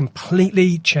to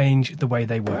completely change the way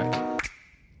they work.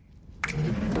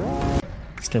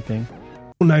 Skipping.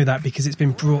 Know that because it's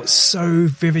been brought so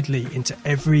vividly into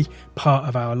every part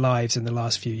of our lives in the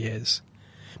last few years.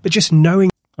 But just knowing...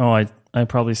 Oh, I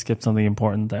probably skipped something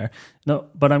important there. No,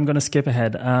 but I'm going to skip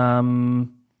ahead.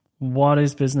 What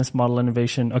is business model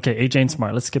innovation? Okay, AJ and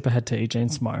Smart. Let's skip ahead to AJ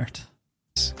and Smart.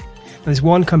 There's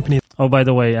one company... Oh, by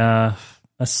the way, a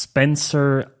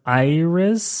Spencer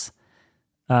Iris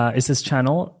is his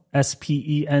channel.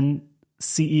 SpencerAyres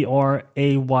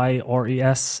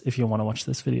if you want to watch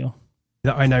this video.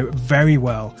 That I know very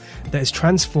well that has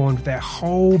transformed their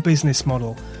whole business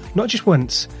model, not just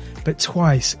once, but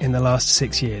twice in the last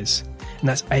 6 years. And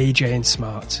that's AJ and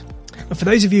Smart. And for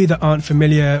those of you that aren't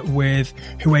familiar with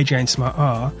who AJ and Smart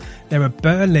are, they're a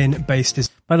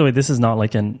Berlin-based... By the way, this is not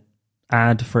like an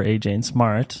ad for AJ and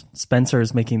Smart. Spencer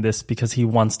is making this because he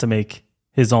wants to make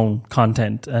his own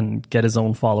content and get his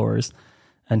own followers.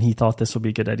 And he thought this would be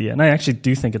a good idea. And I actually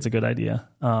do think it's a good idea.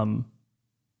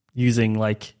 Using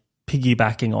like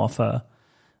piggybacking off a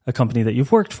company that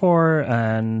you've worked for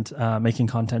and making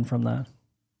content from that.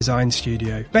 Design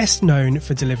studio, best known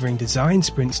for delivering design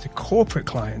sprints to corporate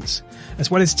clients,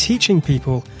 as well as teaching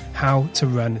people how to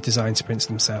run design sprints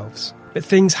themselves. But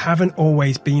things haven't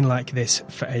always been like this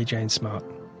for AJ and Smart.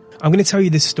 I'm going to tell you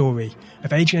this story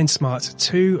of AJ and Smart's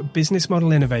two business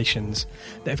model innovations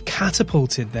that have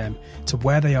catapulted them to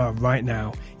where they are right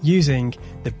now using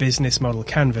the business model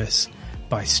canvas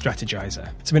by Strategyzer.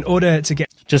 So in order to get...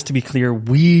 Just to be clear,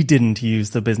 we didn't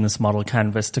use the business model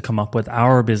canvas to come up with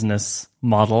our business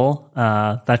model.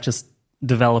 That just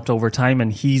developed over time,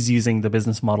 and he's using the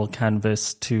business model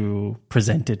canvas to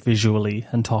present it visually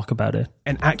and talk about it.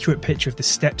 An accurate picture of the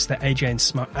steps that AJ and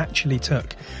Smart actually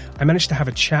took. I managed to have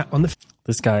a chat on the...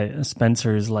 This guy,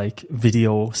 Spencer's like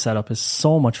video setup is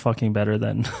so much fucking better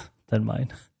than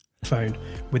mine. Phone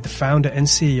with the founder and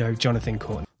CEO, Jonathan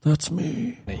Courtney. That's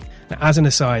me. Now, as an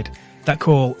aside, that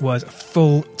call was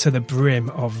full to the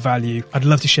brim of value. I'd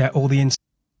love to share all the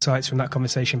insights from that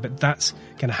conversation, but that's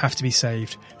going to have to be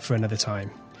saved for another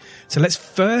time. So let's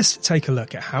first take a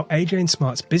look at how AJ and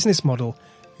Smart's business model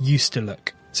used to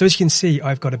look. So as you can see,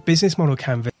 I've got a business model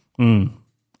canvas. I'm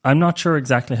not sure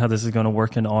exactly how this is going to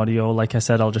work in audio. Like I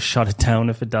said, I'll just shut it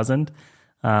down if it doesn't.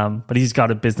 But he's got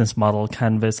a business model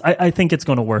canvas. I think it's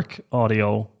going to work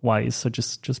audio wise, so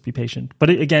just be patient. But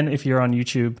again, if you're on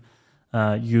YouTube,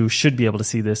 you should be able to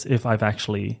see this if I've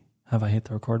actually... Have I hit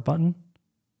the record button?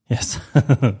 Yes.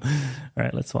 All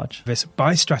right, let's watch. This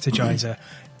by Strategyzer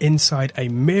inside a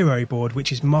Miro board,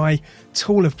 which is my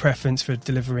tool of preference for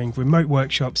delivering remote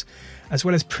workshops, as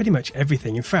well as pretty much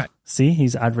everything. In fact... See,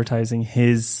 he's advertising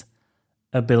his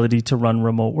ability to run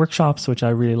remote workshops, which I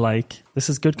really like. This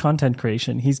is good content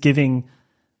creation. He's giving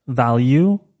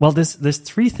value. Well, there's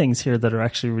three things here that are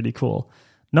actually really cool.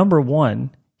 Number one,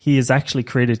 he has actually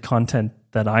created content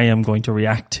that I am going to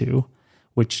react to,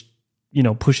 which, you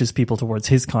know, pushes people towards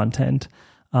his content.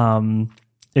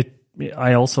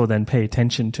 I also then pay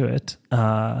attention to it.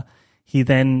 He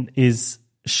then is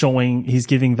he's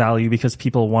giving value because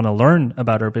people want to learn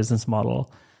about our business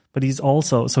model. But he's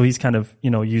also, so he's kind of, you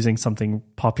know, using something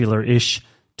popular-ish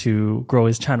to grow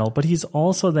his channel. But he's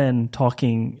also then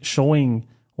showing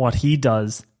what he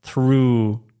does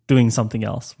through doing something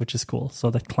else, which is cool. So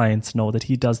that clients know that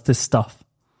he does this stuff.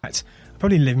 I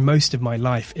probably live most of my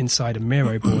life inside a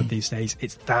Miro board these days.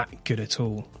 It's that good a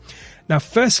tool. Now,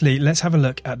 firstly, let's have a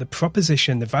look at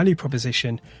the value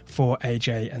proposition for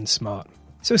AJ and Smart.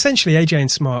 So essentially, AJ and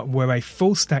Smart were a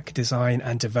full-stack design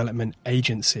and development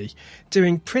agency,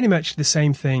 doing pretty much the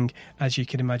same thing as you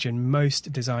can imagine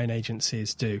most design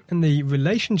agencies do. And the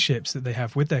relationships that they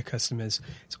have with their customers,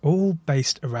 it's all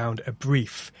based around a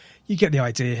brief. You get the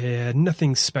idea here,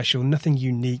 nothing special, nothing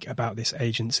unique about this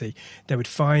agency. They would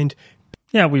find...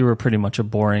 Yeah, we were pretty much a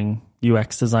boring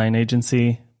UX design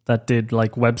agency that did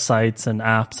like websites and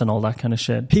apps and all that kind of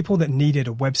shit. People that needed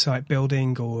a website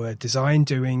building or a design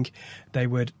doing, they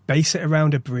would base it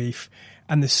around a brief,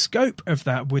 and the scope of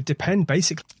that would depend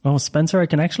basically... Oh, Spencer, I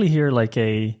can actually hear like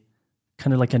a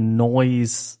kind of like a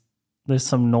noise. There's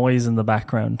some noise in the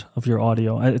background of your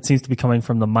audio. It seems to be coming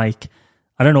from the mic.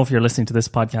 I don't know if you're listening to this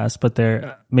podcast,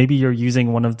 but maybe you're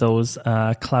using one of those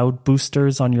cloud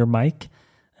boosters on your mic,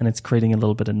 and it's creating a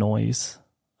little bit of noise.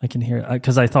 I can hear,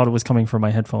 because I thought it was coming from my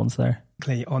headphones there.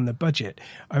 on the budget.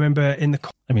 I remember in the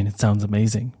it sounds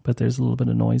amazing, but there's a little bit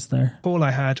of noise there. Call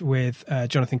I had with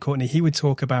Jonathan Courtney, he would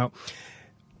talk about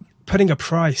putting a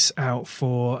price out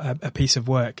for a piece of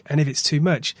work. And if it's too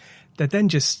much, they'd then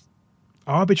just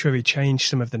arbitrarily change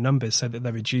some of the numbers so that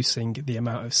they're reducing the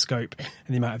amount of scope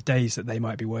and the amount of days that they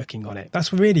might be working on it.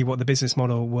 That's really what the business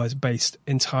model was based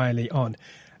entirely on.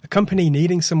 A company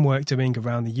needing some work doing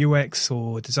around the UX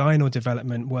or design or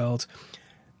development world,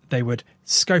 they would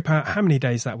scope out how many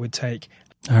days that would take.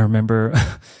 I remember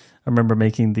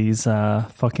making these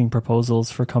fucking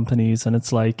proposals for companies, and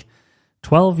it's like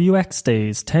 12 UX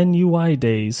days, 10 UI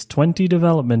days, 20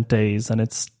 development days, and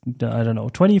it's, I don't know,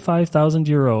 25,000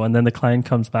 euro. And then the client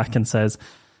comes back and says,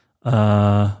 we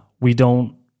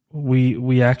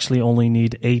actually only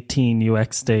need 18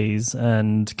 UX days,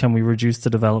 and can we reduce the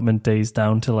development days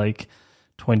down to like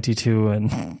 22?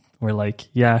 And we're like,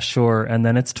 yeah, sure. And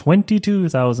then it's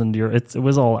 22,000 euro. It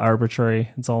was all arbitrary.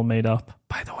 It's all made up.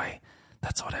 By the way,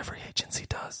 that's what every agency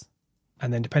does.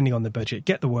 And then depending on the budget,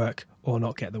 get the work or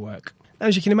not get the work. Now,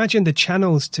 as you can imagine, the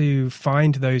channels to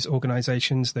find those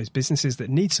organizations, those businesses that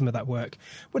need some of that work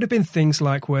would have been things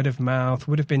like word of mouth,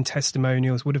 would have been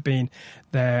testimonials, would have been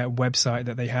their website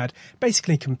that they had,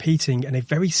 basically competing in a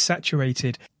very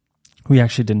saturated. We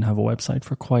actually didn't have a website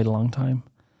for quite a long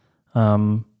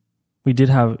time. We did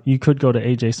have, you could go to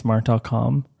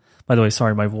ajsmart.com. By the way,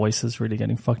 sorry, my voice is really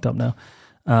getting fucked up now.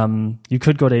 You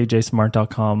could go to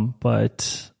ajsmart.com,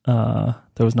 but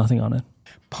there was nothing on it.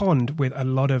 Pond with a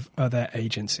lot of other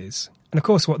agencies. And of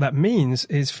course, what that means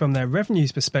is from their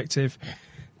revenues perspective,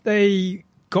 they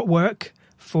got work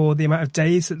for the amount of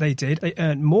days that they did. They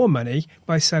earned more money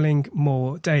by selling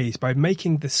more days, by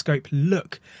making the scope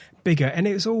look bigger. And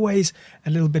it was always a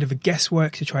little bit of a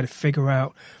guesswork to try to figure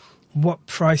out what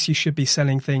price you should be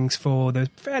selling things for. The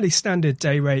fairly standard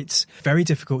day rates, very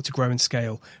difficult to grow and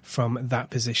scale from that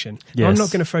position. Yes. I'm not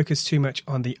going to focus too much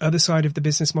on the other side of the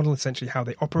business model, essentially how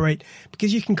they operate,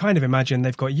 because you can kind of imagine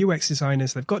they've got UX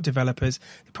designers, they've got developers,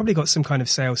 they've probably got some kind of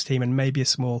sales team and maybe a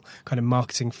small kind of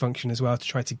marketing function as well to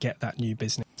try to get that new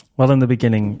business. Well, in the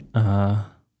beginning,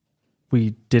 we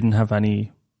didn't have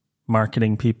any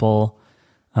marketing people.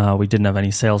 We didn't have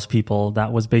any salespeople.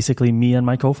 That was basically me and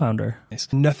my co-founder.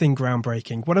 It's nothing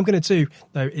groundbreaking. What I'm going to do,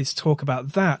 though, is talk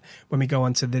about that when we go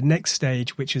on to the next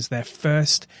stage, which is their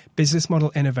first business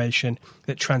model innovation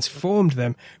that transformed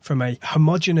them from a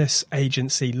homogenous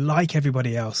agency like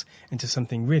everybody else into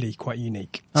something really quite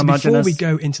unique. So before we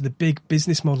go into the big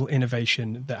business model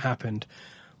innovation that happened,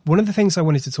 one of the things I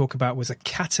wanted to talk about was a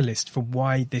catalyst for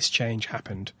why this change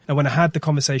happened. Now, when I had the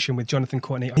conversation with Jonathan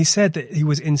Courtney, he said that he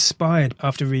was inspired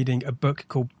after reading a book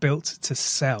called Built to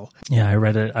Sell. Yeah, I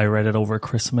read it over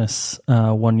Christmas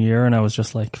one year, and I was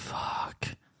just like, fuck.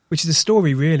 Which is a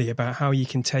story really about how you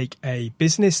can take a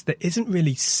business that isn't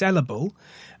really sellable,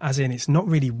 as in it's not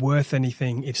really worth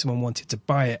anything if someone wanted to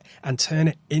buy it, and turn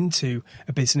it into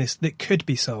a business that could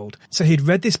be sold. So he'd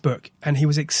read this book and he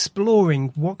was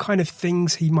exploring what kind of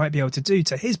things he might be able to do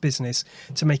to his business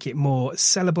to make it more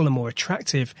sellable and more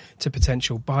attractive to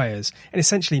potential buyers, and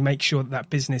essentially make sure that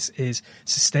business is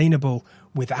sustainable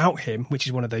without him, which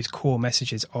is one of those core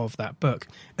messages of that book.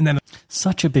 And then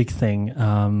such a big thing.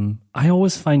 I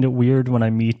always find it weird when I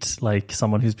meet like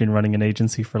someone who's been running an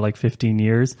agency for like 15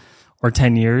 years or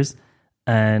 10 years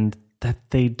and that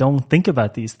they don't think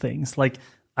about these things. Like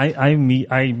I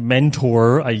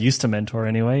mentor, I used to mentor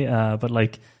anyway, but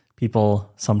like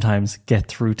people sometimes get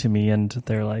through to me and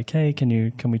they're like, hey,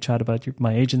 can we chat about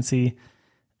my agency?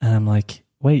 And I'm like,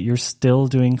 wait, you're still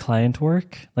doing client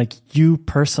work? Like you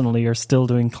personally are still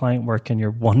doing client work and you're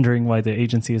wondering why the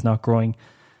agency is not growing.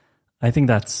 I think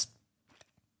that's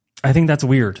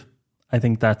weird. I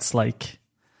think that's like,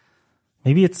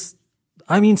 maybe it's,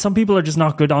 some people are just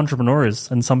not good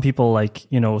entrepreneurs, and some people like,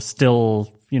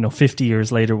 still, 50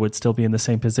 years later would still be in the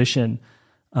same position.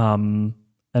 And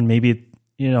maybe,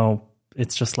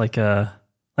 it's just like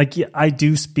I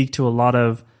do speak to a lot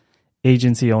of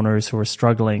agency owners who are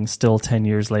struggling still 10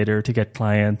 years later to get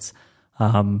clients,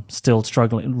 still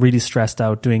struggling, really stressed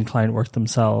out doing client work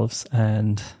themselves.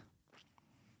 And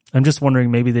I'm just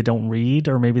wondering, maybe they don't read,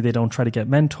 or maybe they don't try to get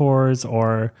mentors,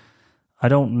 or I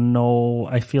don't know.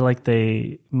 I feel like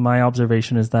my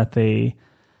observation is that they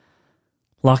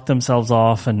lock themselves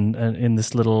off and in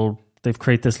this they've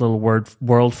created this little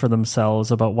world for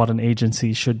themselves about what an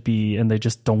agency should be, and they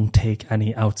just don't take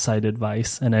any outside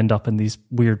advice and end up in these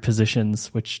weird positions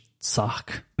which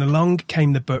suck. Along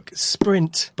came the book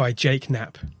Sprint by Jake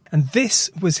Knapp. And this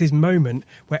was his moment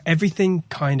where everything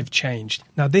kind of changed.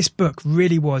 Now, this book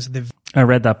really was I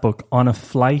read that book on a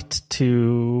flight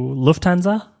to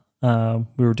Lufthansa.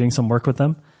 We were doing some work with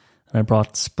them. and I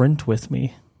brought Sprint with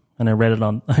me, and I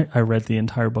read the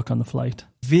entire book on the flight.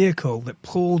 Vehicle that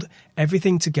pulled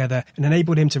everything together and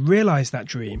enabled him to realize that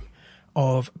dream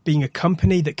of being a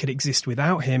company that could exist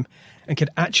without him and could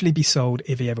actually be sold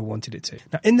if he ever wanted it to.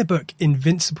 Now, in the book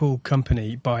Invincible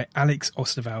Company by Alex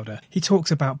Osterwalder, he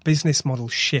talks about business model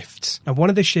shifts. Now, one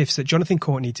of the shifts that Jonathan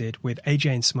Courtney did with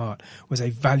AJ and Smart was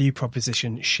a value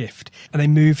proposition shift. And they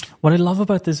moved... What I love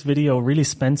about this video, really,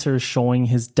 Spencer's showing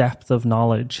his depth of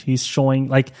knowledge. He's showing,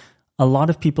 like, a lot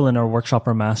of people in our Workshop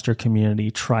or Master community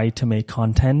try to make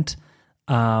content,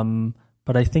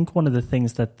 but I think one of the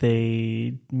things that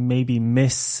they maybe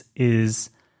miss is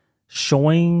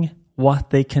showing what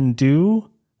they can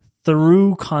do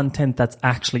through content that's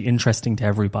actually interesting to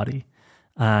everybody.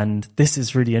 And this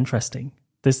is really interesting.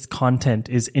 This content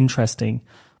is interesting.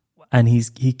 And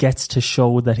he gets to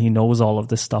show that he knows all of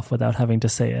this stuff without having to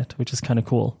say it, which is kind of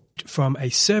cool. From a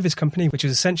service company, which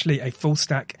is essentially a full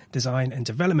stack design and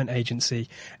development agency,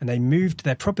 and they moved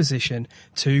their proposition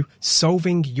to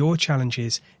solving your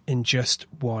challenges in just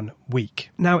 1 week.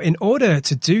 Now, in order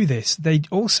to do this, they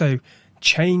also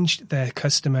changed their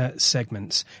customer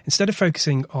segments. Instead of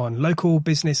focusing on local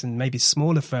business and maybe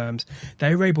smaller firms,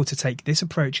 they were able to take this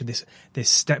approach, this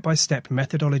step-by-step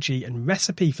methodology and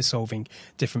recipe for solving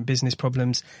different business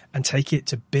problems and take it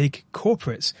to big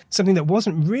corporates, something that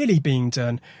wasn't really being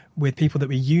done with people that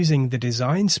were using the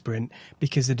design sprint,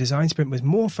 because the design sprint was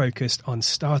more focused on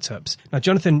startups. Now,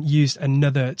 Jonathan used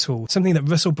another tool, something that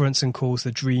Russell Brunson calls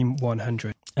the Dream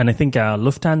 100. And I think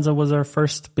Lufthansa was our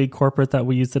first big corporate that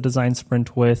we used the design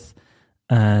sprint with.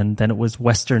 And then it was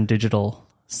Western Digital.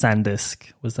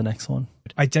 SanDisk was the next one.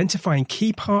 Identifying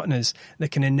key partners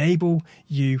that can enable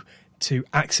you to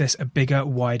access a bigger,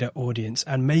 wider audience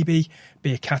and maybe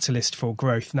be a catalyst for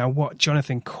growth. Now, what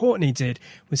Jonathan Courtney did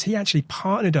was he actually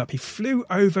partnered up. He flew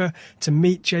over to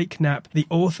meet Jake Knapp, the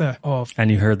author of... And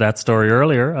you heard that story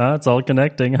earlier. It's all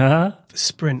connecting, huh?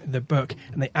 Sprint, the book.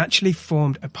 And they actually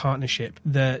formed a partnership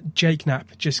that Jake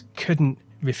Knapp just couldn't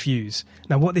refuse.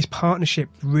 Now, what this partnership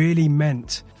really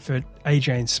meant for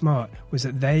AJ and Smart was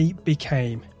that they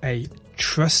became a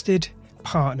trusted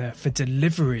partner for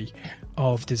delivery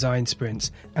of design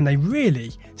sprints, and they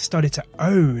really started to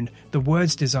own the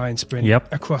words design sprint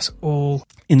across all.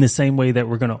 In the same way that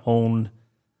we're going to own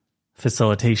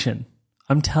facilitation.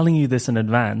 I'm telling you this in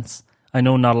advance. I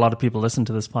know not a lot of people listen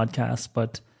to this podcast,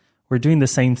 but we're doing the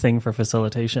same thing for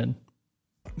facilitation.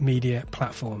 Media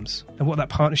platforms. And what that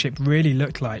partnership really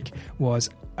looked like was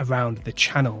around the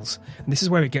channels. And this is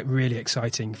where it get really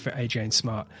exciting for AJ and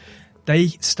Smart. They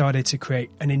started to create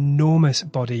an enormous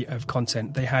body of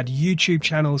content. They had YouTube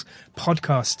channels,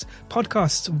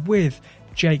 podcasts with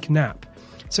Jake Knapp.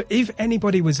 So if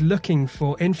anybody was looking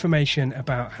for information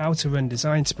about how to run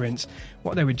design sprints,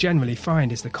 what they would generally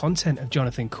find is the content of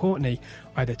Jonathan Courtney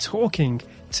either talking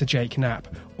to Jake Knapp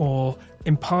or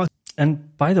imparting.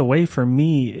 And by the way, for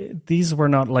me, these were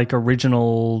not like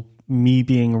original me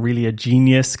being really a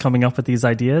genius coming up with these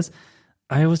ideas.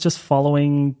 I was just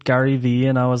following Gary Vee,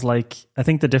 and I was like, I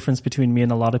think the difference between me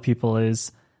and a lot of people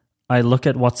is I look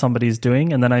at what somebody's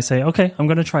doing and then I say, okay, I'm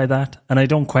going to try that. And I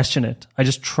don't question it. I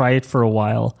just try it for a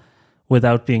while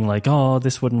without being like, oh,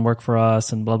 this wouldn't work for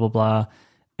us and blah, blah, blah.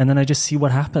 And then I just see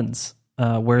what happens.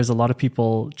 Whereas a lot of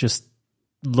people just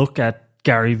look at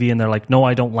Gary Vee and they're like, no,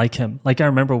 I don't like him. Like I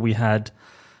remember we had,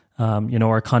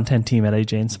 our content team at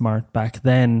AJ and Smart back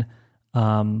then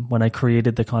when I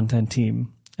created the content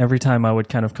team. Every time I would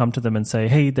kind of come to them and say,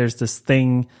 hey, there's this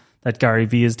thing that Gary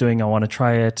Vee is doing. I want to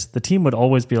try it. The team would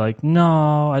always be like,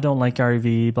 no, I don't like Gary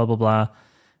Vee, blah, blah, blah.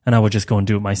 And I would just go and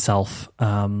do it myself.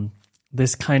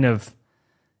 This kind of,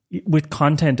 with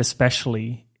content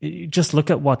especially, just look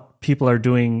at what people are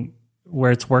doing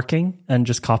where it's working and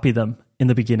just copy them in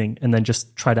the beginning and then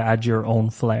just try to add your own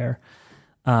flair.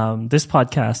 This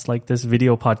podcast, like this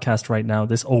video podcast right now,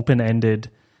 this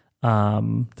open-ended,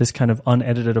 this kind of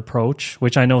unedited approach,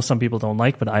 which I know some people don't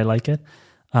like, but I like it.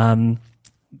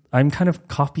 I'm kind of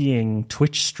copying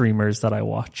Twitch streamers that I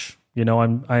watch.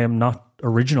 I am not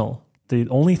original. The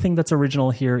only thing that's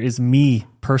original here is me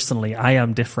personally. I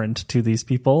am different to these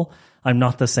people. I'm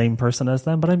not the same person as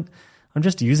them, but I'm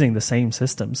just using the same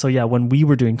system. So yeah, when we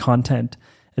were doing content,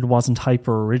 it wasn't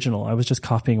hyper original. I was just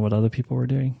copying what other people were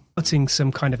doing. Putting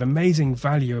some kind of amazing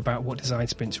value about what design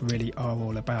sprints really are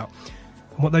all about.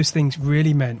 And what those things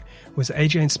really meant was that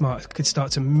AJ and Smart could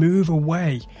start to move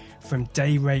away from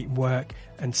day rate work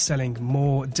and selling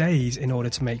more days in order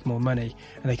to make more money.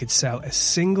 And they could sell a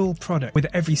single product. With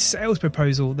every sales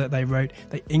proposal that they wrote,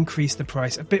 they increased the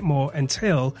price a bit more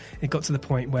until it got to the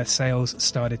point where sales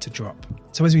started to drop.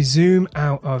 So as we zoom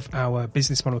out of our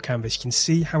business model canvas, you can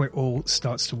see how it all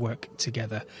starts to work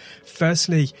together.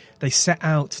 Firstly, they set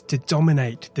out to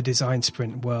dominate the design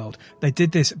sprint world. They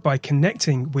did this by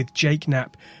connecting with Jake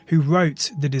Knapp, who wrote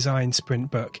the design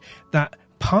sprint book. That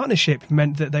partnership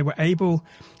meant that they were able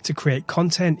to create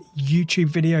content, YouTube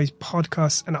videos,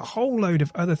 podcasts, and a whole load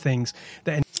of other things.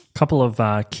 A couple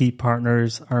of key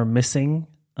partners are missing.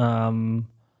 I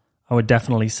would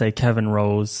definitely say Kevin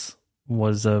Rose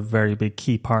was a very big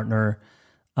key partner.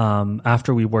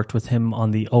 After we worked with him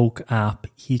on the Oak app,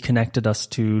 he connected us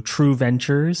to True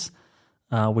Ventures,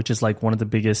 which is like one of the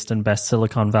biggest and best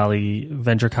Silicon Valley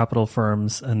venture capital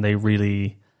firms, and they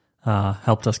really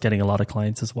helped us getting a lot of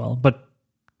clients as well. But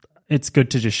it's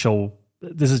good to just show,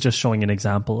 this is just showing an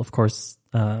example. Of course,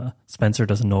 Spencer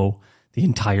doesn't know the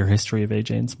entire history of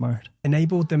AJ and Smart.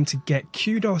 Enabled them to get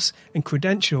kudos and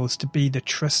credentials to be the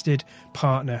trusted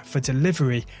partner for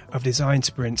delivery of design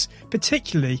sprints,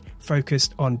 particularly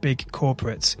focused on big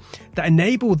corporates. That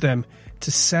enabled them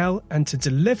to sell and to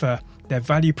deliver their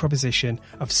value proposition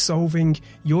of solving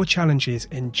your challenges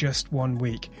in just 1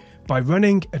 week by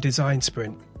running a design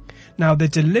sprint. Now, the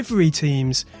delivery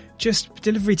teams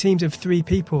of 3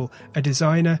 people, a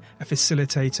designer, a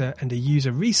facilitator, and a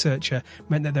user researcher,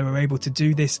 meant that they were able to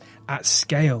do this at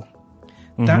scale.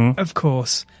 That, of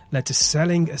course, led to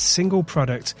selling a single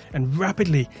product and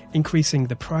rapidly increasing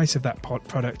the price of that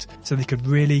product so they could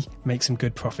really make some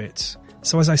good profits.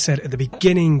 So as I said at the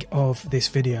beginning of this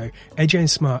video, AJ and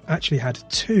Smart actually had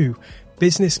 2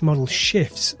 business model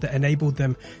shifts that enabled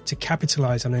them to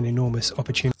capitalize on an enormous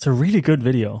opportunity. It's a really good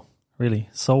video. Really,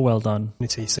 so well done.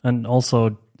 And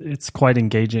also, it's quite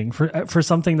engaging. For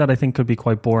something that I think could be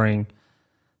quite boring,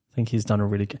 I think he's done a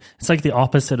really good... It's like the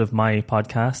opposite of my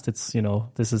podcast. It's,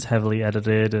 this is heavily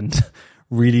edited and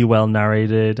really well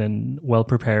narrated and well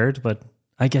prepared, but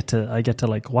I get to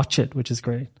like watch it, which is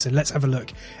great. So let's have a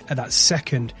look at that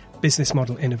second business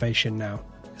model innovation now.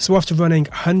 So after running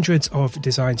hundreds of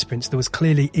design sprints, there was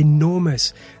clearly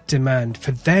enormous demand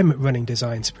for them running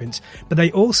design sprints, but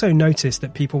they also noticed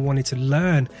that people wanted to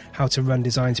learn how to run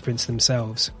design sprints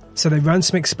themselves. So they ran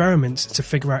some experiments to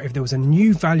figure out if there was a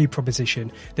new value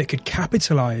proposition that could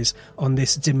capitalize on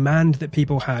this demand that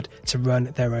people had to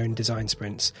run their own design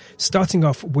sprints. Starting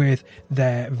off with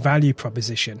their value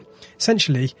proposition.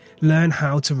 Essentially, learn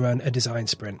how to run a design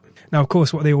sprint. Now, of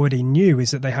course, what they already knew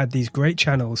is that they had these great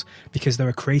channels because they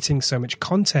were creating so much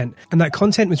content, and that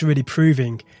content was really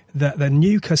proving that the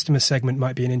new customer segment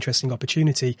might be an interesting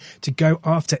opportunity to go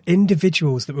after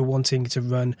individuals that were wanting to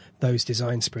run those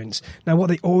design sprints. Now, what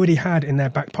they already had in their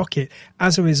back pocket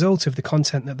as a result of the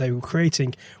content that they were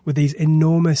creating were these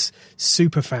enormous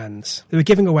super fans. They were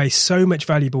giving away so much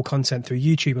valuable content through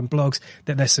YouTube and blogs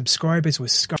that their subscribers were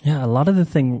Yeah, a lot of the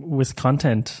thing with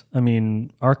content, I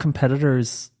mean, our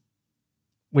competitors,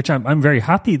 which I'm very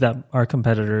happy that our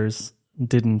competitors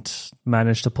didn't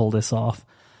manage to pull this off.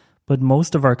 But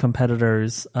most of our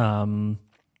competitors,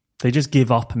 they just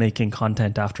give up making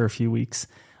content after a few weeks.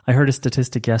 I heard a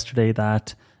statistic yesterday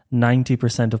that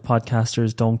 90% of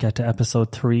podcasters don't get to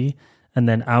episode 3. And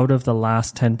then out of the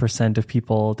last 10% of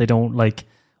people, they don't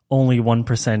only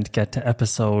 1% get to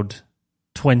episode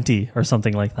 20 or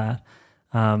something like that.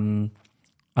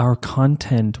 Our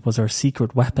content was our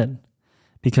secret weapon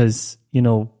because,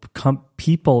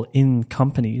 people in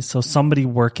companies, so somebody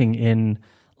working in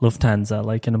Lufthansa,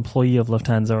 like an employee of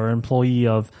Lufthansa or an employee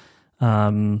of,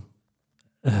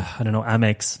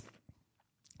 Amex,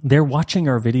 they're watching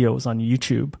our videos on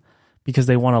YouTube because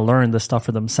they want to learn the stuff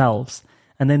for themselves.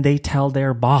 And then they tell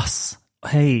their boss,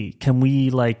 hey, can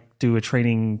we do a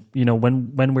training,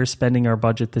 when we're spending our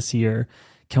budget this year,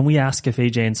 can we ask if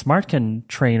AJ and Smart can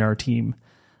train our team?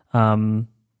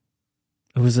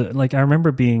 It was I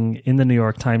remember being in the New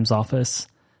York Times office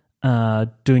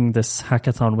doing this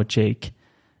hackathon with Jake.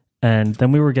 And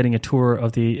then we were getting a tour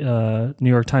of the New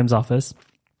York Times office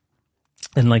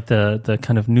in the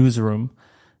kind of newsroom.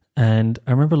 And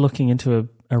I remember looking into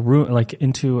a room,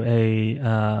 into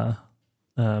a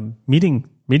meeting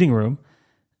room.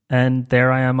 And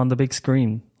there I am on the big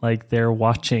screen. They're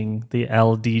watching the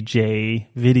LDJ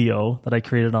video that I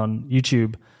created on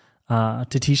YouTube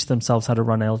to teach themselves how to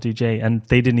run LDJ. And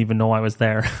they didn't even know I was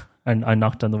there. And I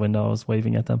knocked on the window. I was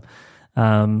waving at them.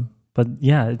 But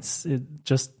yeah, it's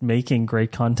just making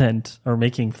great content or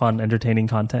making fun, entertaining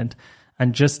content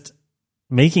and just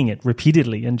making it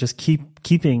repeatedly and just keep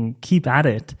at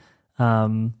it.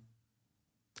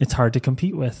 It's hard to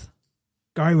compete with.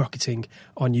 skyrocketing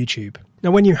on YouTube.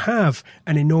 Now, when you have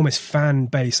an enormous fan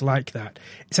base like that,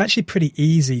 it's actually pretty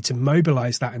easy to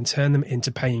mobilize that and turn them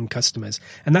into paying customers.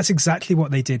 And that's exactly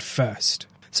what they did first.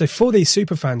 So for these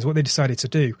superfans, what they decided to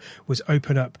do was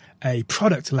open up a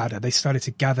product ladder. They started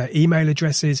to gather email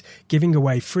addresses, giving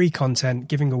away free content,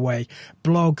 giving away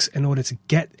blogs in order to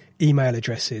get email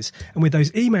addresses. And with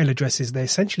those email addresses, they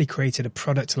essentially created a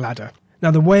product ladder.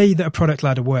 Now, the way that a product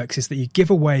ladder works is that you give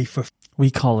away for...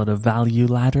 We call it a value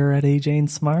ladder at AJ and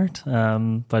Smart,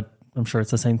 but I'm sure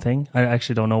it's the same thing. I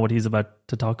actually don't know what he's about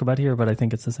to talk about here, but I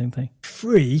think it's the same thing.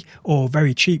 Free or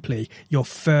very cheaply, your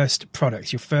first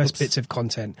products, your first bits of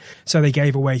content. So they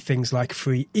gave away things like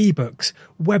free ebooks,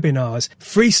 webinars,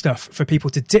 free stuff for people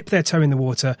to dip their toe in the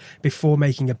water before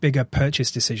making a bigger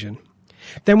purchase decision.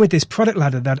 Then with this product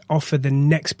ladder, that offered the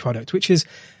next product, which is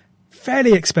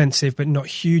fairly expensive, but not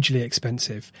hugely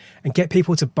expensive, and get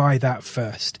people to buy that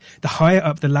first. The higher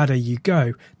up the ladder you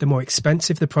go, the more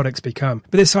expensive the products become.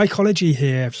 But the psychology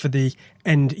here for the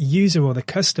end user or the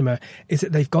customer is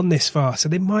that they've gone this far, so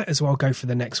they might as well go for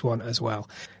the next one as well.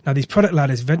 Now, these product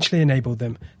ladders eventually enabled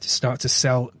them to start to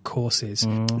sell courses.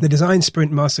 The Design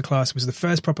Sprint Masterclass was the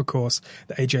first proper course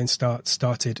that AJ and Start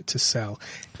started to sell.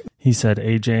 He said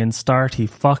AJ and Start, he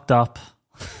fucked up.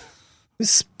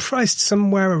 It's priced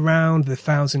somewhere around the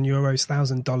 €1,000,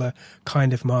 $1,000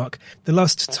 kind of mark. The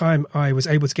last time I was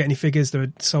able to get any figures, there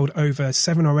had sold over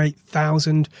 7,000 or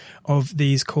 8,000 of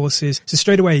these courses. So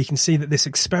straight away, you can see that this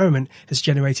experiment has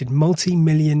generated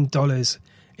multi-million dollars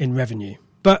in revenue.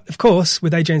 But of course,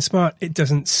 with AJ and Smart, it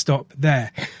doesn't stop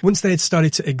there. Once they had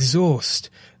started to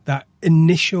exhaust that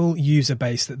initial user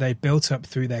base that they built up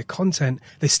through their content,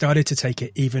 they started to take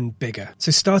it even bigger.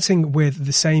 So starting with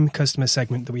the same customer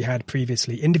segment that we had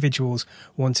previously, individuals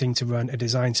wanting to run a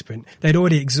design sprint, they'd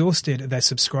already exhausted their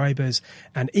subscribers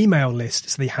and email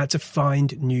list, so they had to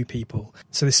find new people.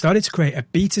 So they started to create a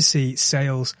B2C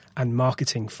sales and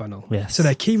marketing funnel. Yes. So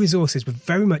their key resources were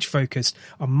very much focused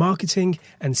on marketing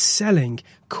and selling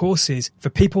courses for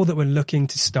people that were looking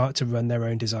to start to run their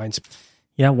own design sprint.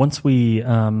 Yeah, once we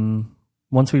ran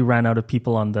out of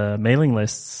people on the mailing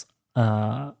lists,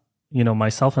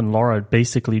 myself and Laura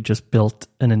basically just built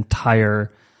an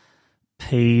entire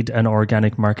paid and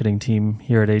organic marketing team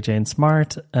here at AJ and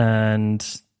Smart, and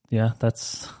yeah,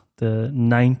 that's the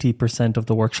 90% of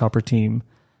the Workshopper team.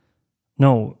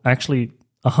 No, actually,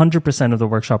 100% of the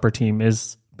Workshopper team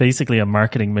is basically a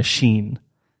marketing machine.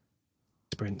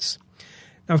 Sprints.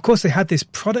 Now, of course, they had this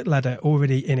product ladder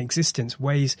already in existence,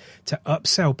 ways to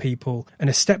upsell people, and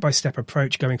a step-by-step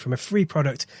approach going from a free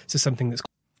product to something that's...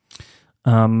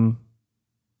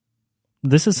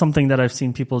 This is something that I've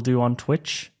seen people do on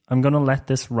Twitch. I'm going to let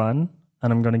this run,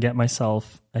 and I'm going to get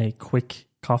myself a quick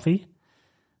coffee,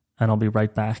 and I'll be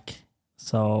right back.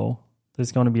 So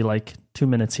there's going to be like 2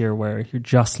 minutes here where you're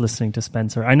just listening to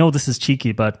Spencer. I know this is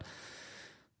cheeky, but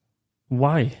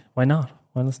why? Why not?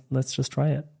 Well, let's just try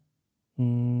it.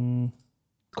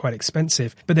 Quite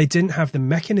expensive, but they didn't have the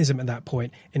mechanism at that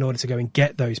point in order to go and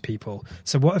get those people.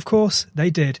 So what, of course,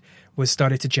 they did was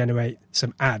started to generate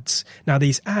some ads. Now,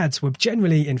 these ads were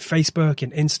generally in Facebook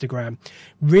and Instagram,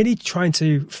 really trying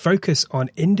to focus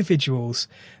on individuals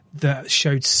that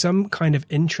showed some kind of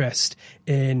interest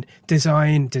in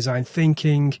design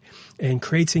thinking, in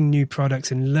creating new products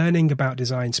and learning about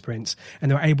design sprints. And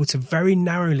they were able to very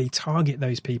narrowly target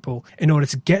those people in order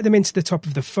to get them into the top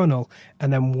of the funnel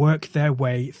and then work their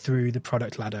way through the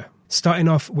product ladder. Starting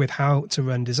off with how to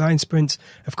run design sprints,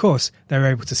 of course, they were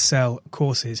able to sell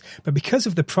courses. But because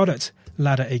of the product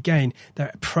ladder again,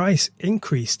 their price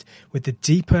increased with the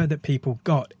deeper that people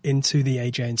got into the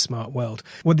AJ and Smart world.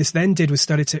 What this then did was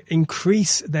started to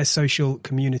increase their social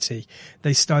community.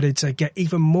 They started to get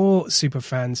even more super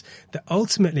fans that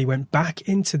ultimately went back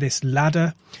into this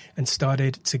ladder and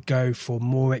started to go for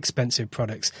more expensive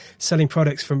products, selling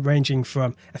products ranging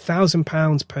from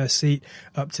 £1,000 per seat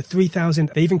up to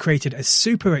 3,000. They even created a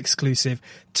super exclusive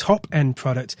top end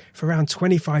product for around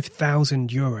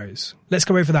 €25,000. Let's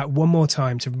go over that one more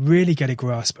time to really get a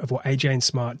grasp of what AJ and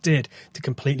Smart did to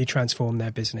completely transform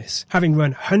their business. Having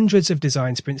run hundreds of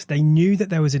design sprints, they knew that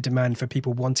there was a demand for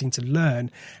people wanting to learn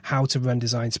how to run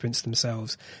design sprints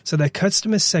themselves. So their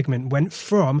customer segment went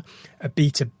from a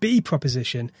B2B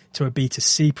proposition to a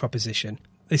B2C proposition.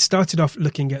 They started off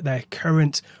looking at their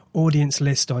current audience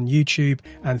list on YouTube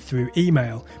and through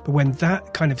email. But when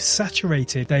that kind of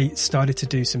saturated, they started to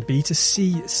do some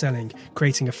B2C selling,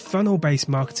 creating a funnel-based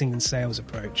marketing and sales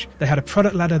approach. They had a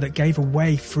product ladder that gave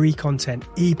away free content,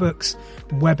 ebooks,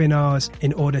 webinars,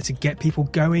 in order to get people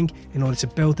going, in order to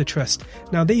build the trust.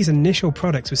 Now, these initial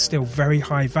products were still very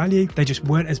high value. They just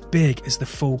weren't as big as the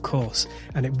full course.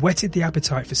 And it whetted the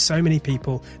appetite for so many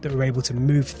people that were able to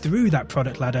move through that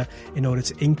product ladder in order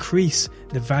to increase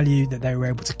the value that they were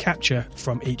able to capture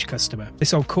from each customer.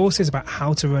 This whole course is about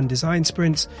how to run design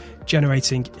sprints,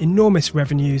 generating enormous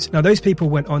revenues. Now, those people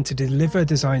went on to deliver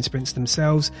design sprints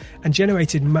themselves and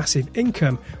generated massive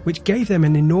income, which gave them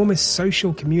an enormous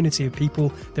social community of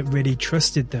people that really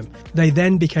trusted them. They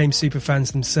then became super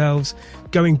fans themselves.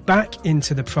 Going back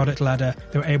into the product ladder,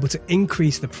 they were able to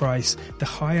increase the price the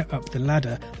higher up the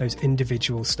ladder those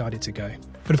individuals started to go.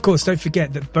 But of course, don't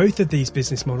forget that both of these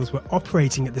business models were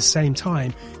operating at the same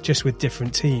time, just with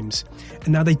different teams. And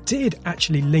now they did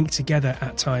actually link together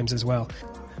at times as well.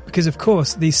 Because of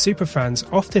course, these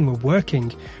superfans often were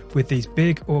working with these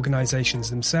big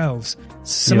organizations themselves.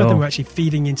 Some of them were actually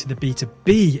feeding into the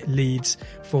B2B leads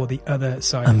for the other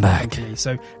side of the company.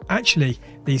 So actually,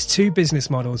 these two business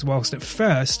models, whilst at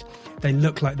first they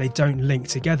look like they don't link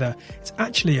together, it's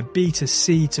actually a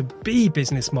B2C to B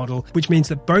business model, which means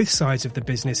that both sides of the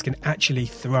business can actually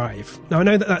thrive. Now, I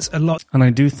know that that's a lot. And I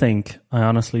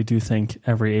honestly do think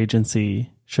every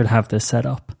agency should have this set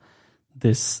up.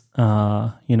 This,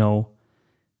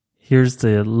 here's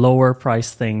the lower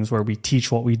price things where we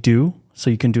teach what we do so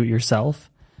you can do it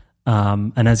yourself.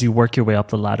 And as you work your way up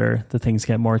the ladder, the things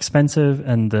get more expensive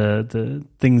and the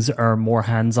things are more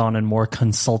hands-on and more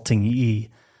consulting-y.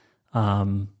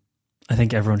 I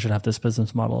think everyone should have this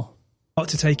business model. A lot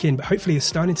to take in, but hopefully you're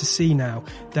starting to see now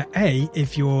that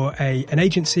if you're an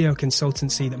agency or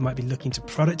consultancy that might be looking to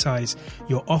productize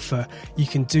your offer, you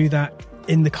can do that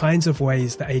in the kinds of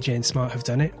ways that AJ and Smart have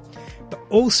done it, but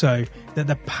also that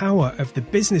the power of the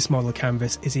business model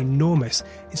canvas is enormous.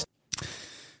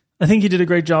 I think you did a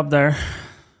great job there,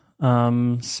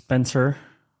 Spencer.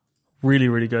 Really,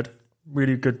 really good.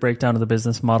 Really good breakdown of the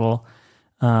business model.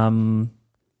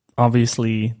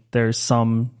 Obviously, there's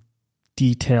some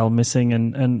detail missing,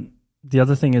 and the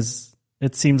other thing is,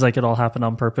 it seems like it all happened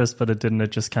on purpose, but it didn't.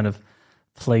 It just kind of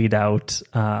played out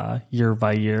year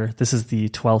by year. This is the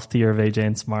 12th year of AJ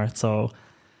and Smart, so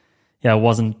yeah,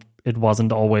 it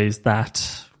wasn't always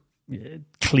that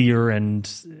clear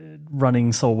and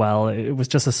running so well. It was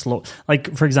just a slow,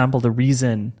 like, for example, the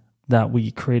reason that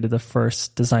we created the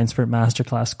first Design Sprint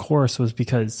Masterclass course was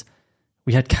because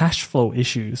we had cash flow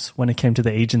issues when it came to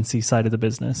the agency side of the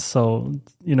business. So,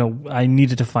 I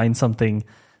needed to find something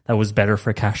that was better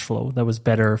for cash flow, that was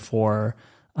better for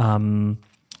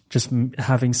just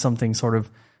having something sort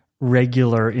of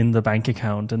regular in the bank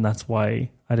account. And that's why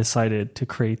I decided to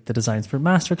create the Design Sprint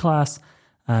Masterclass.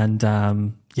 And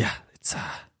it's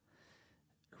a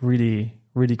really,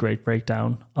 really great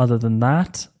breakdown. Not other than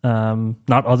that,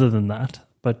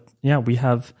 but yeah, we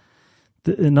have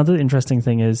another interesting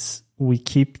thing is we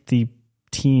keep the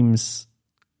teams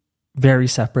very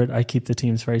separate. I keep the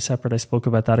teams very separate. I spoke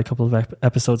about that a couple of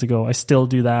episodes ago. I still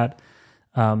do that.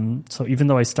 So even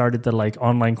though I started the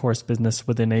online course business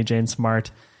within AJ and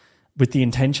Smart with the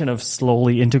intention of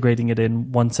slowly integrating it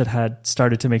in once it had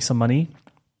started to make some money,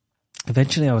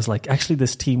 eventually I was like, actually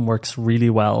this team works really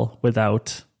well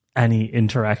without any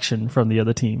interaction from the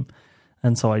other team.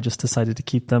 And so I just decided to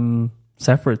keep them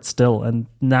separate still. And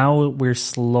now we're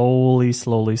slowly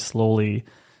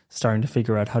starting to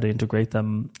figure out how to integrate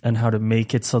them and how to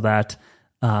make it so that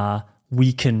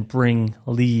we can bring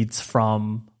leads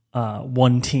from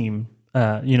one team,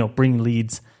 bring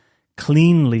leads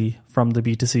cleanly from the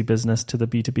B2C business to the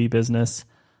B2B business.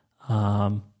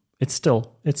 It's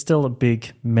still a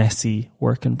big, messy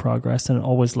work in progress, and it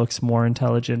always looks more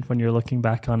intelligent when you're looking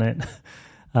back on it,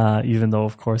 even though,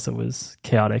 of course, it was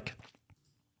chaotic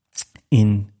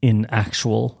in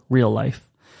actual real life.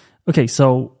 Okay,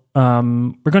 so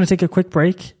we're going to take a quick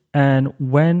break, and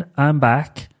when I'm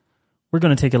back, we're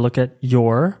going to take a look at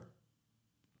your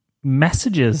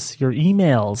messages, your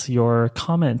emails, your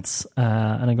comments,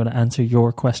 and I'm going to answer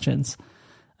your questions.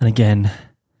 And again,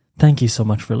 thank you so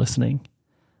much for listening.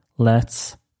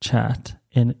 Let's chat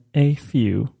in a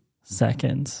few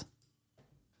seconds.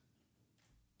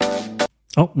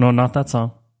 Oh, no, not that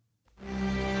song.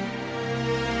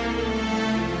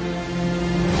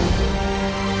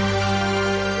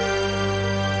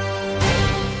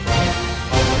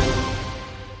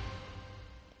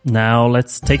 Now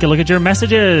let's take a look at your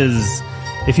messages.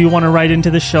 If you want to write into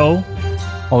the show,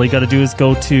 all you got to do is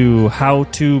go to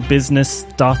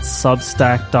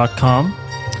howtobusiness.substack.com.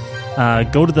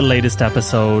 go to the latest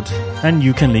episode and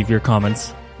you can leave your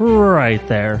comments right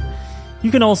there.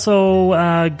 You can also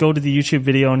go to the YouTube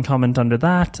video and comment under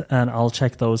that, and I'll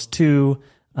check those too.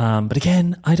 But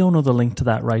again, I don't know the link to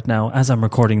that right now as I'm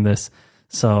recording this.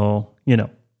 So,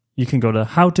 you can go to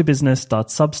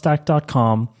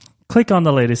howtobusiness.substack.com, click on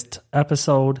the latest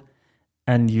episode,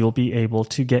 and you'll be able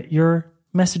to get your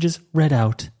messages read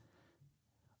out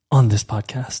on this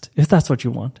podcast, if that's what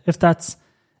you want, if that's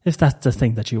the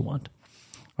thing that you want.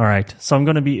 All right. So I'm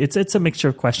going to be, it's a mixture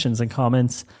of questions and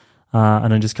comments,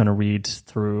 and I'm just going to read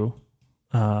through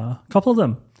a couple of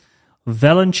them.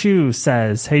 Velen Chu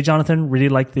says, "Hey Jonathan, really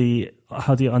like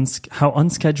how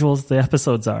unscheduled the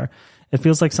episodes are. It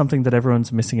feels like something that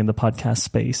everyone's missing in the podcast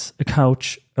space. A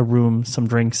couch, a room, some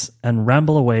drinks, and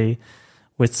ramble away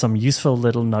with some useful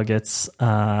little nuggets,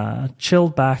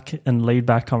 chilled back and laid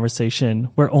back conversation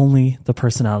where only the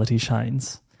personality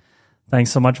shines."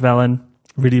 Thanks so much, Velen.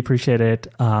 Really appreciate it.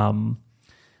 I'm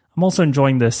also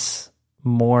enjoying this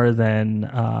more than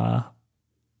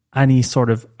any sort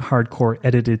of hardcore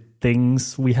edited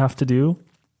things we have to do.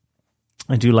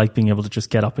 I do like being able to just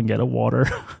get up and get a water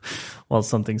while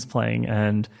something's playing.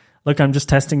 And look, I'm just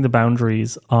testing the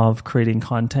boundaries of creating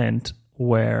content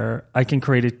where I can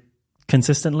create it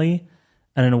consistently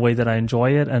and in a way that I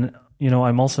enjoy it. And,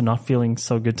 I'm also not feeling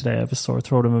so good today. I have a sore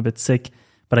throat. I'm a bit sick,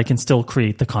 but I can still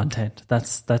create the content.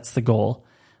 That's the goal.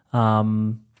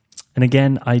 And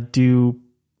again, I do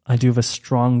have a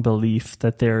strong belief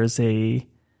that there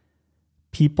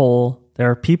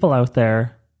are people out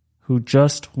there who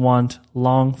just want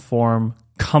long form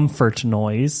comfort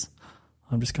noise.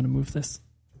 I'm just going to move this.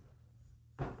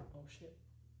 Oh shit.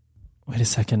 Wait a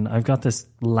second. I've got this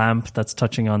lamp that's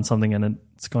touching on something and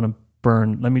it's going to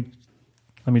burn. Let me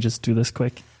just do this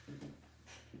quick.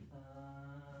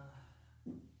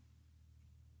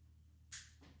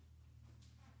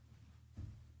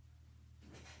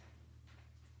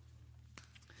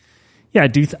 Yeah,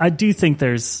 I do think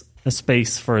there's a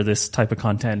space for this type of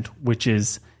content, which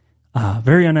is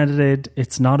very unedited.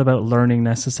 It's not about learning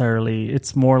necessarily.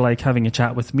 It's more like having a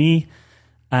chat with me,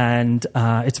 and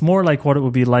it's more like what it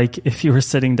would be like if you were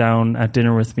sitting down at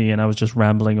dinner with me and I was just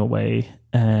rambling away.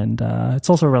 And it's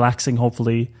also relaxing,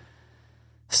 hopefully,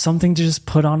 something to just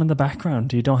put on in the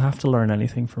background. You don't have to learn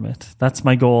anything from it. That's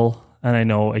my goal. And I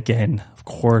know, again, of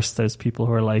course, there's people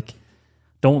who are like,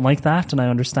 don't like that, and I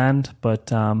understand,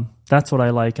 but that's what I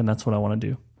like and that's what I want to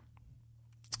do.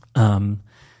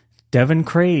 Devin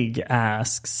Craig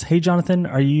asks, "Hey Jonathan,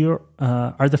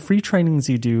 are the free trainings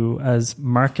you do as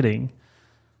marketing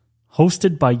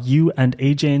hosted by you and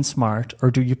AJ and Smart,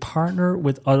 or do you partner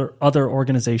with other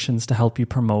organizations to help you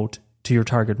promote to your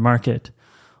target market?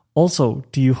 Also,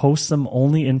 do you host them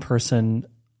only in person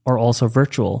or also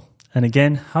virtual? And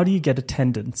again, how do you get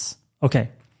attendance?"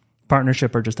 Okay,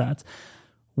 partnership or just ads.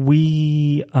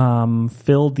 We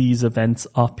fill these events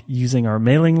up using our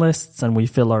mailing lists, and we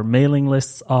fill our mailing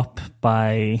lists up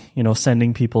by,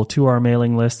 sending people to our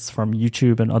mailing lists from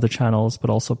YouTube and other channels, but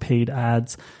also paid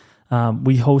ads.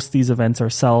 We host these events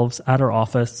ourselves at our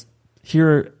office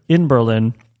here in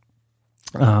Berlin.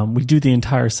 We do the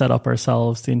entire setup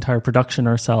ourselves, the entire production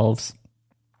ourselves.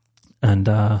 And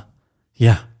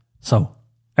so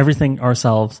everything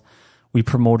ourselves. We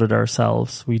promote it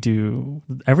ourselves. We do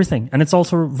everything. And it's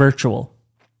also virtual.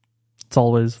 It's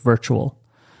always virtual.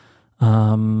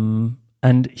 And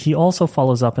he also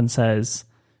follows up and says,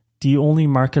 do you only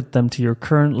market them to your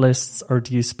current lists, or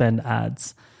do you spend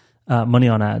money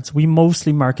on ads? We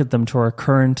mostly market them to our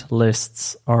current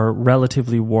lists, our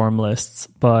relatively warm lists.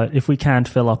 But if we can't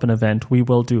fill up an event, we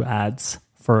will do ads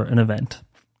for an event.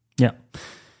 Yeah.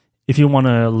 If you want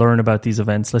to learn about these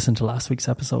events, listen to last week's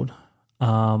episode.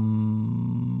 Have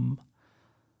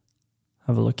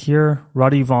a look here.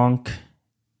 Roddy Vonk.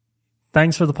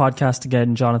 Thanks for the podcast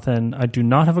again, Jonathan. I do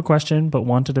not have a question, but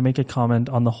wanted to make a comment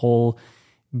on the whole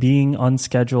being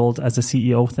unscheduled as a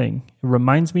CEO thing. It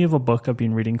reminds me of a book I've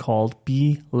been reading called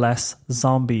Be Less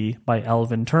Zombie by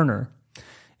Elvin Turner.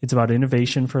 It's about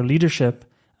innovation for leadership,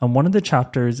 and one of the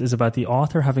chapters is about the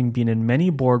author having been in many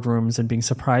boardrooms and being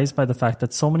surprised by the fact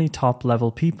that so many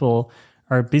top-level people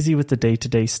are busy with the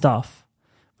day-to-day stuff.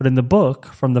 But in the book,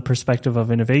 from the perspective of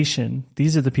innovation,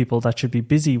 these are the people that should be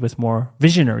busy with more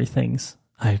visionary things.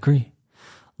 I agree.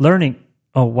 Learning.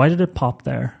 Oh, why did it pop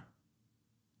there?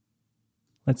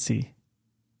 Let's see.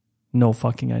 No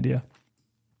fucking idea.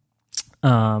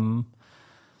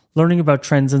 Learning about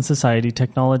trends in society,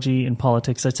 technology, and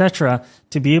politics, etc.,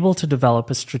 to be able to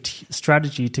develop a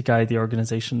strategy to guide the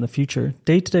organization in the future.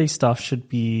 Day-to-day stuff should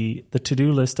be the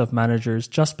to-do list of managers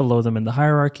just below them in the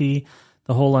hierarchy.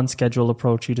 The whole unscheduled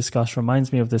approach you discussed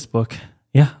reminds me of this book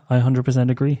Yeah, I 100%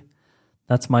 agree.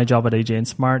 That's my job at AJ and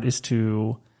Smart, is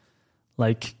to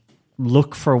like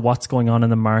look for what's going on in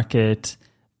the market,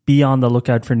 be on the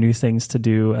lookout for new things to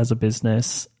do as a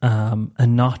business, and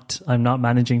I'm not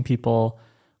managing people.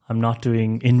 I'm not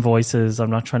doing invoices. I'm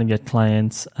not trying to get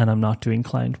clients, and I'm not doing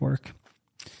client work.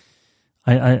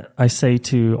 I say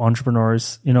to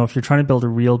entrepreneurs, if you're trying to build a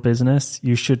real business,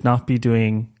 you should not be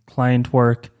doing client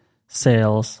work,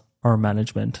 sales, or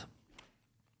management.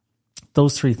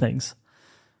 Those three things.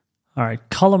 All right.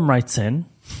 Colum writes in.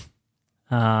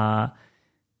 Oh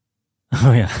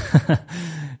yeah.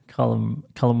 Colum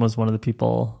was one of the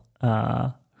people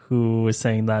who was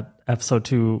saying that episode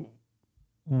 2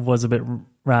 was a bit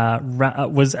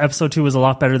episode 2 was a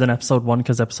lot better than episode 1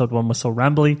 because episode 1 was so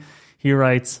rambly. He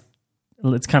writes,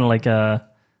 it's kind of like a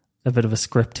bit of a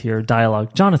script here,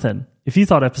 dialogue. Jonathan, if you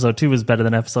thought episode 2 was better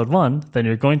than episode 1, then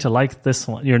you're going to like this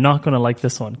one. You're not going to like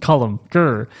this one. Colum,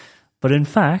 grr. But in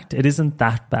fact, it isn't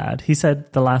that bad. He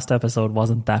said the last episode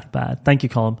wasn't that bad. Thank you,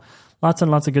 Colum. Lots and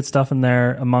lots of good stuff in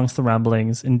there amongst the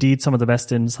ramblings. Indeed, some of the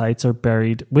best insights are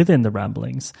buried within the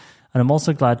ramblings. And I'm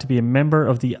also glad to be a member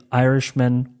of the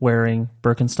Irishman wearing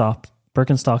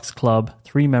Birkenstocks Club.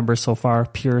 3 members so far,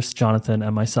 Pierce, Jonathan,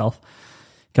 and myself.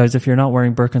 Guys, if you're not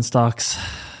wearing Birkenstocks,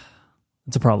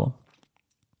 it's a problem.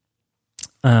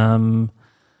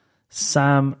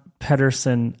 Sam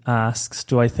Pedersen asks,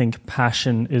 do I think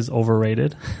passion is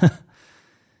overrated?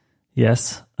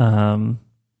 Yes. I'm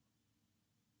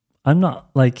not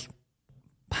like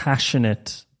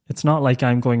passionate. It's not like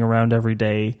I'm going around every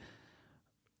day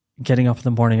getting up in the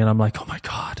morning and I'm like, oh my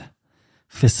God,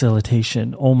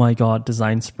 facilitation. Oh my God,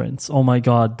 design sprints. Oh my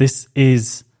God, this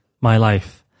is my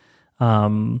life.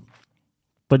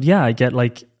 But yeah, I get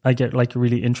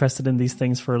really interested in these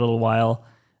things for a little while,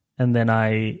 and then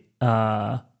I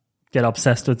get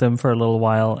obsessed with them for a little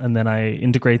while, and then I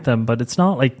integrate them. But it's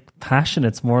not like passion.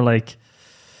 It's more like,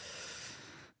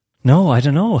 no, I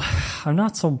don't know. I'm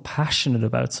not so passionate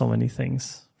about so many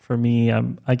things. For me,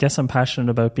 I guess I'm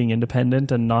passionate about being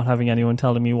independent and not having anyone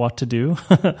telling me what to do.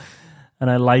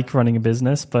 And I like running a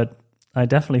business, but I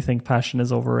definitely think passion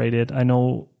is overrated. I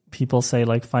know people say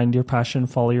like, find your passion,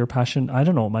 follow your passion. I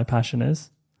don't know what my passion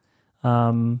is.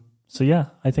 So yeah,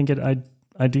 I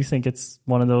do think it's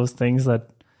one of those things that,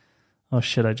 oh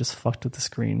shit, I just fucked with the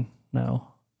screen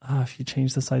now. If you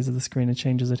change the size of the screen, it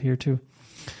changes it here too.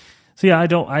 So yeah,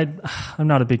 I'm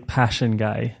not a big passion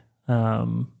guy.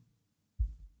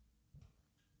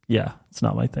 Yeah, it's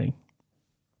not my thing.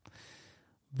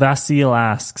 Vasil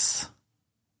asks,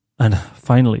 and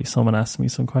finally someone asks me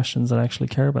some questions that I actually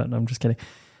care about. And I'm just kidding.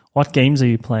 What games are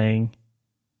you playing?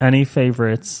 Any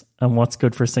favorites? And what's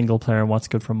good for single player and what's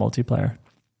good for multiplayer?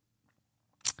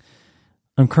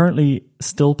 I'm currently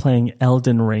still playing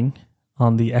Elden Ring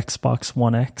on the Xbox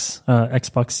One X,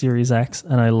 Xbox Series X,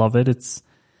 and I love it. It's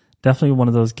definitely one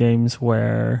of those games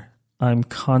where I'm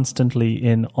constantly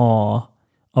in awe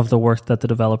of the work that the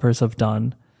developers have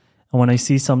done. And when I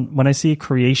see a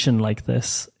creation like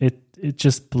this, it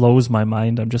just blows my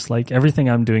mind. I'm just like, everything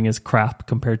I'm doing is crap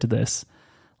compared to this.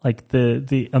 Like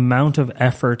the amount of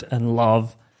effort and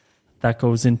love that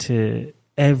goes into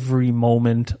every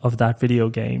moment of that video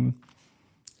game,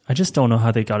 I just don't know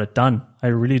how they got it done. I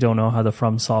really don't know how the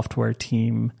From Software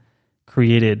team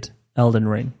created Elden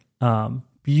Ring.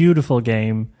 Beautiful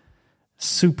game,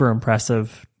 super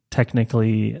impressive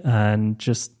technically, and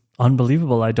just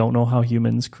unbelievable. I don't know how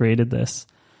humans created this.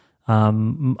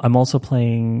 I'm also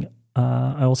playing,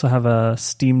 I also have a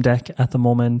Steam Deck at the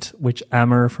moment, which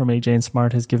Amber from AJ and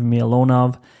Smart has given me a loan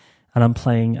of, and I'm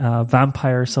playing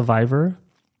Vampire Survivor.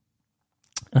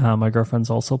 My girlfriend's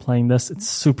also playing this. It's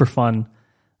super fun.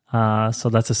 So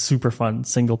that's a super fun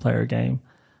single player game.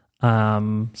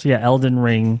 So yeah, Elden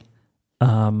Ring,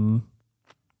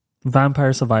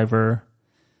 Vampire Survivor,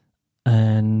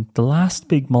 and the last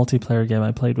big multiplayer game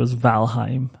I played was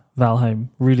Valheim.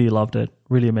 Really loved it.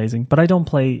 Really amazing. But I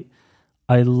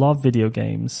love video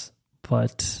games,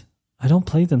 but I don't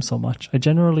play them so much. I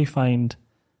generally find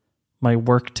my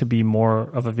work to be more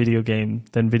of a video game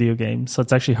than video games. So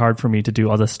it's actually hard for me to do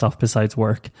other stuff besides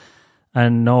work.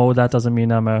 And no, that doesn't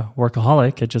mean I'm a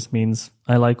workaholic. It just means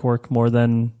I like work more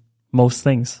than most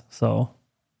things. So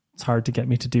it's hard to get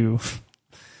me to do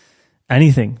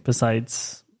anything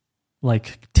besides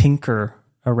like tinker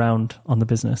around on the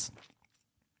business.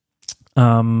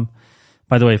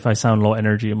 By the way, if I sound low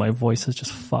energy and my voice is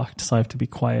just fucked, so I have to be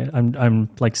quiet. I'm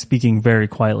like speaking very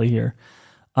quietly here.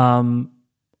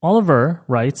 Oliver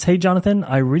writes, hey, Jonathan,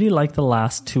 I really like the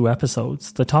last 2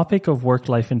 episodes. The topic of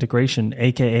work-life integration,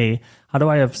 aka how do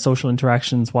I have social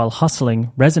interactions while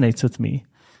hustling, resonates with me.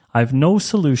 I have no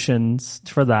solutions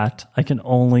for that. I can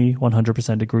only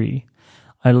 100% agree.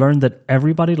 I learned that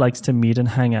everybody likes to meet and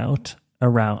hang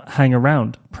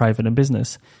around private and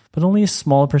business, but only a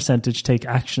small percentage take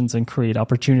actions and create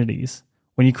opportunities.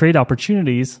 When you create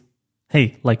opportunities,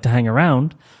 hey, like to hang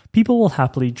around, people will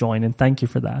happily join and thank you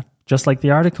for that. Just like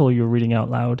the article you're reading out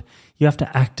loud, you have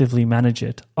to actively manage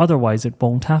it. Otherwise, it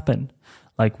won't happen,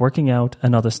 like working out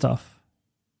and other stuff.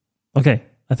 Okay,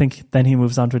 I think then he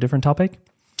moves on to a different topic.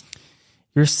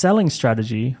 Your selling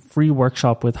strategy, free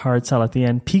workshop with hard sell at the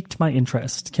end, piqued my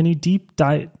interest. Can you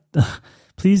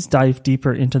please dive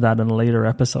deeper into that in a later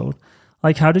episode?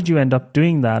 Like, how did you end up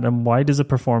doing that, and why does it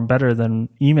perform better than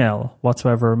email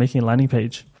whatsoever, or making a landing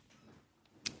page?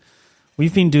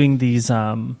 We've been doing these...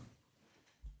 I'm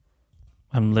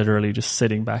literally just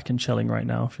sitting back and chilling right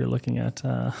now if you're looking at...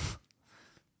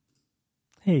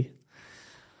 Hey.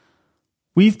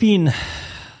 We've been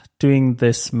doing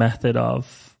this method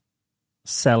of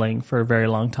selling for a very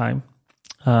long time.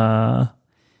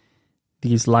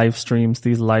 These live streams,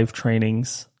 these live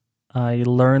trainings, I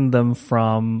learned them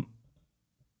from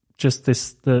just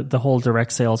the whole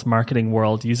direct sales marketing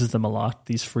world uses them a lot,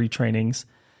 these free trainings,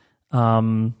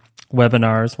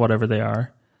 webinars, whatever they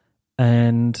are.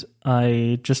 And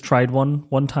I just tried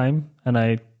one time, and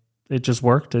it just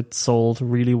worked. It sold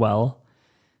really well.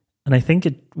 And I think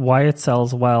why it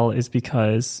sells well is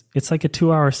because it's like a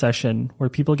 2-hour session where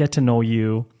people get to know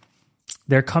you.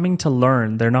 They're coming to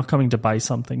learn. They're not coming to buy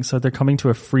something. So they're coming to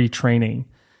a free training,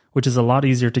 which is a lot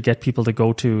easier to get people to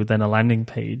go to than a landing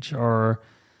page or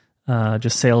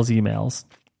just sales emails.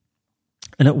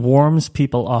 And it warms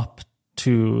people up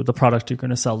to the product you're going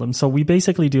to sell them. So we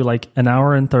basically do like an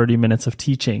hour and 30 minutes of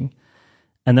teaching,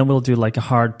 and then we'll do like a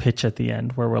hard pitch at the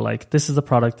end where we're like, this is the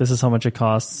product, this is how much it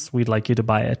costs, we'd like you to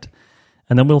buy it.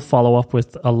 And then we'll follow up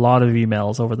with a lot of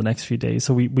emails over the next few days.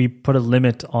 So we put a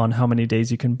limit on how many days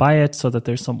you can buy it so that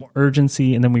there's some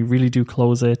urgency, and then we really do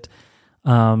close it.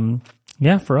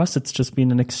 For us, it's just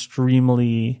been an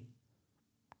extremely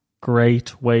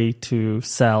great way to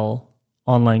sell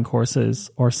online courses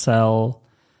or sell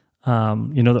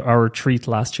our retreat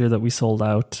last year that we sold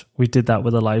out. We did that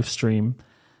with a live stream.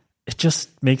 It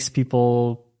just makes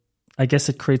people, I guess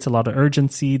it creates a lot of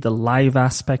urgency. The live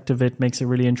aspect of it makes it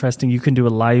really interesting. You can do a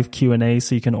live Q&A,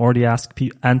 so you can already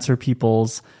answer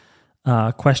people's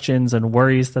questions and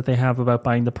worries that they have about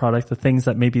buying the product, the things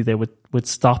that maybe they would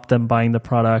stop them buying the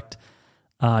product.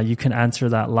 You can answer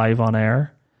that live on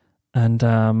air.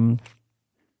 And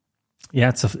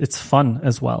it's fun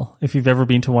as well. If you've ever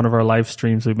been to one of our live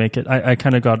streams, we make it. I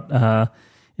kind of got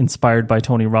inspired by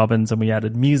Tony Robbins, and we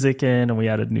added music in, and we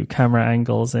added new camera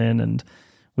angles in, and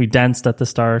we danced at the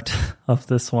start of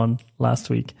this one last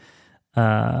week.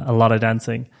 A lot of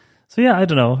dancing. So yeah, I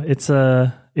don't know.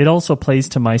 It also plays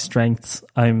to my strengths.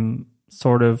 I'm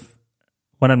sort of,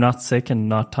 when I'm not sick and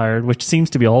not tired, which seems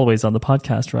to be always on the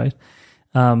podcast, right?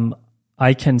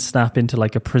 I can snap into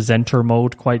like a presenter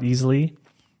mode quite easily.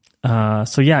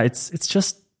 It's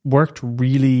just worked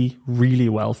really, really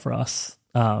well for us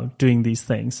doing these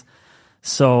things.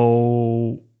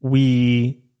 So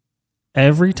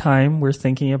every time we're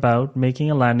thinking about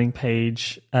making a landing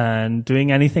page and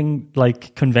doing anything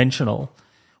like conventional,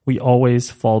 we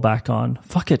always fall back on,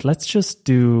 fuck it, let's just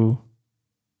do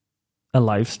a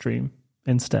live stream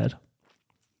instead.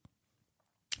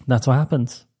 That's what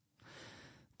happens.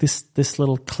 This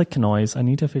little click noise, I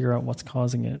need to figure out what's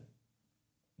causing it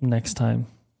next time.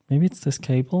 Maybe it's this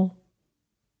cable?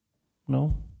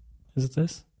 No? Is it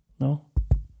this? No?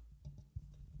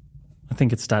 I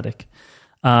think it's static.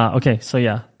 Okay, so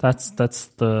yeah, that's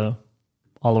the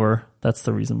Oliver. That's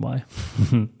the reason why.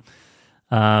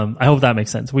 I hope that makes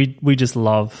sense. We just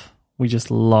love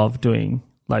doing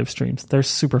live streams. They're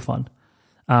super fun.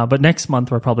 But next month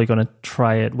we're probably going to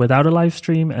try it without a live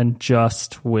stream and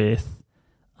just with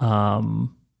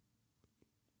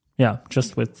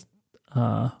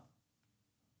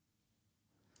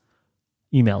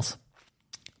emails.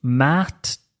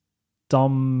 Matt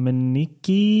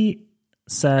Dominici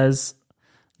says,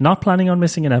 not planning on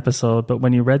missing an episode, but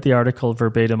when you read the article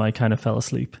verbatim, I kind of fell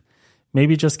asleep.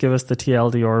 Maybe just give us the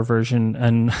TLDR version,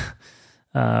 and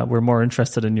we're more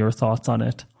interested in your thoughts on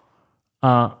it.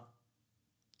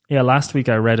 Last week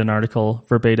I read an article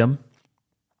verbatim.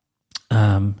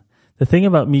 The thing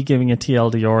about me giving a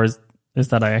TLDR is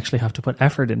that I actually have to put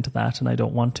effort into that, and I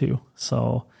don't want to.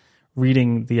 So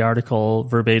reading the article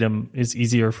verbatim is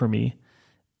easier for me.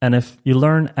 And if you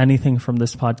learn anything from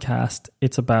this podcast,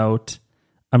 it's about,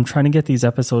 I'm trying to get these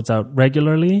episodes out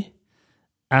regularly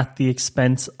at the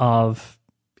expense of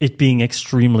it being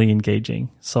extremely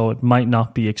engaging. So it might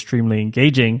not be extremely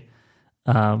engaging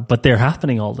but they're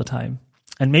happening all the time.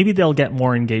 And maybe they'll get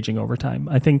more engaging over time.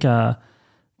 I think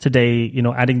today,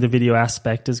 adding the video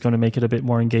aspect is going to make it a bit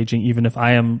more engaging, even if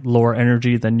I am lower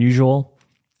energy than usual.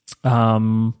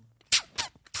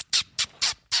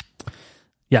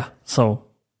 So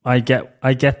I get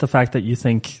the fact that you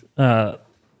think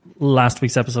last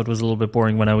week's episode was a little bit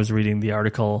boring when I was reading the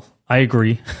article. I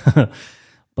agree.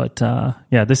 But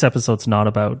this episode's not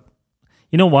about,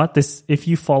 you know what? If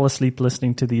you fall asleep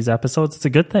listening to these episodes, it's a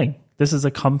good thing. This is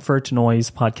a comfort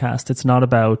noise podcast. It's not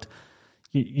about,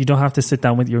 you don't have to sit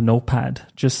down with your notepad.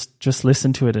 Just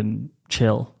listen to it and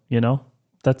chill,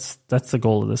 That's the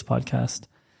goal of this podcast.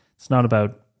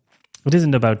 It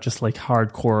isn't about just like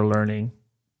hardcore learning.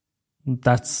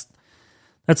 That's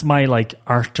my like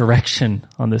art direction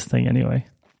on this thing anyway.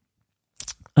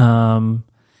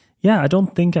 I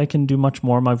don't think I can do much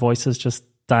more. My voice is just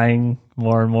dying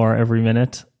more and more every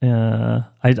minute.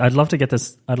 I'd love to get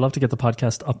this. I'd love to get the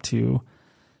podcast up to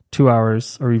 2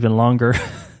 hours or even longer.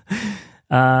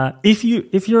 If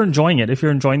you're enjoying it, if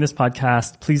you're enjoying this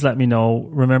podcast, please let me know.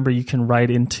 Remember, you can write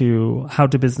into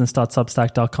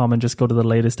howtobusiness.substack.com and just go to the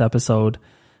latest episode.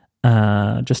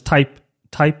 Just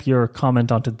type your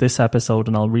comment onto this episode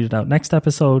and I'll read it out next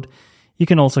episode. You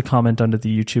can also comment under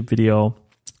the YouTube video.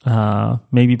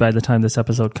 Maybe by the time this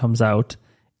episode comes out,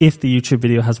 if the YouTube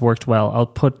video has worked well, I'll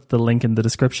put the link in the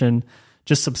description.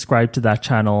 Just subscribe to that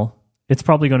channel. It's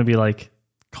probably going to be like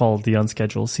called The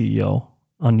Unscheduled CEO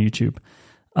on YouTube.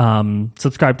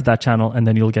 Subscribe to that channel and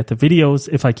then you'll get the videos.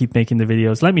 If I keep making the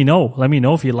videos, let me know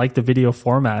if you like the video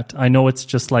format. I know it's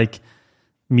just like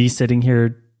me sitting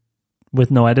here with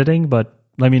no editing, but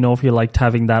let me know if you liked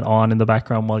having that on in the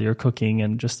background while you're cooking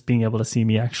and just being able to see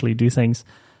me actually do things.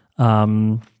 Let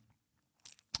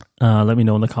me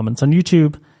know in the comments on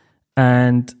YouTube,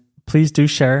 and please do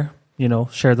share the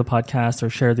podcast or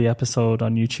share the episode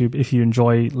on YouTube if you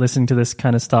enjoy listening to this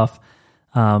kind of stuff.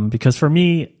 Because for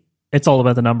me, it's all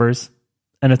about the numbers,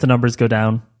 and if the numbers go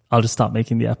down, I'll just stop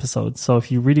making the episodes. So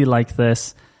if you really like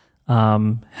this,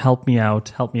 help me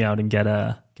out and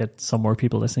get some more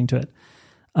people listening to it.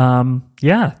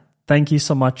 Thank you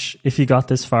so much. If you got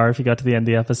this far, if you got to the end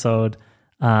of the episode,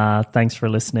 thanks for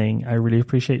listening. I really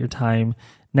appreciate your time.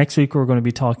 Next week, we're going to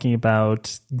be talking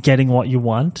about getting what you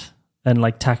want and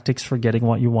like tactics for getting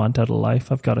what you want out of life.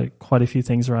 I've got quite a few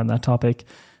things around that topic.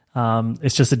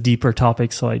 It's just a deeper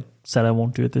topic, so I said I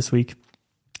won't do it this week.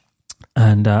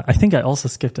 And I think I also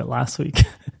skipped it last week.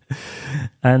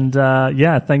 And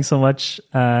thanks so much.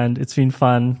 And it's been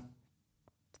fun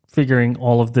figuring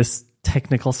all of this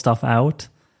technical stuff out.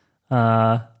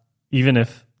 Even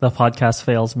if the podcast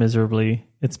fails miserably,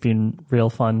 it's been real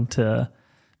fun to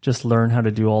just learn how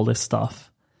to do all this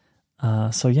stuff.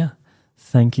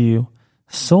 Thank you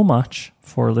so much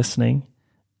for listening,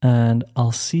 and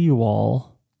I'll see you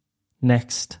all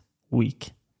next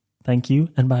week. Thank you,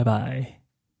 and bye-bye.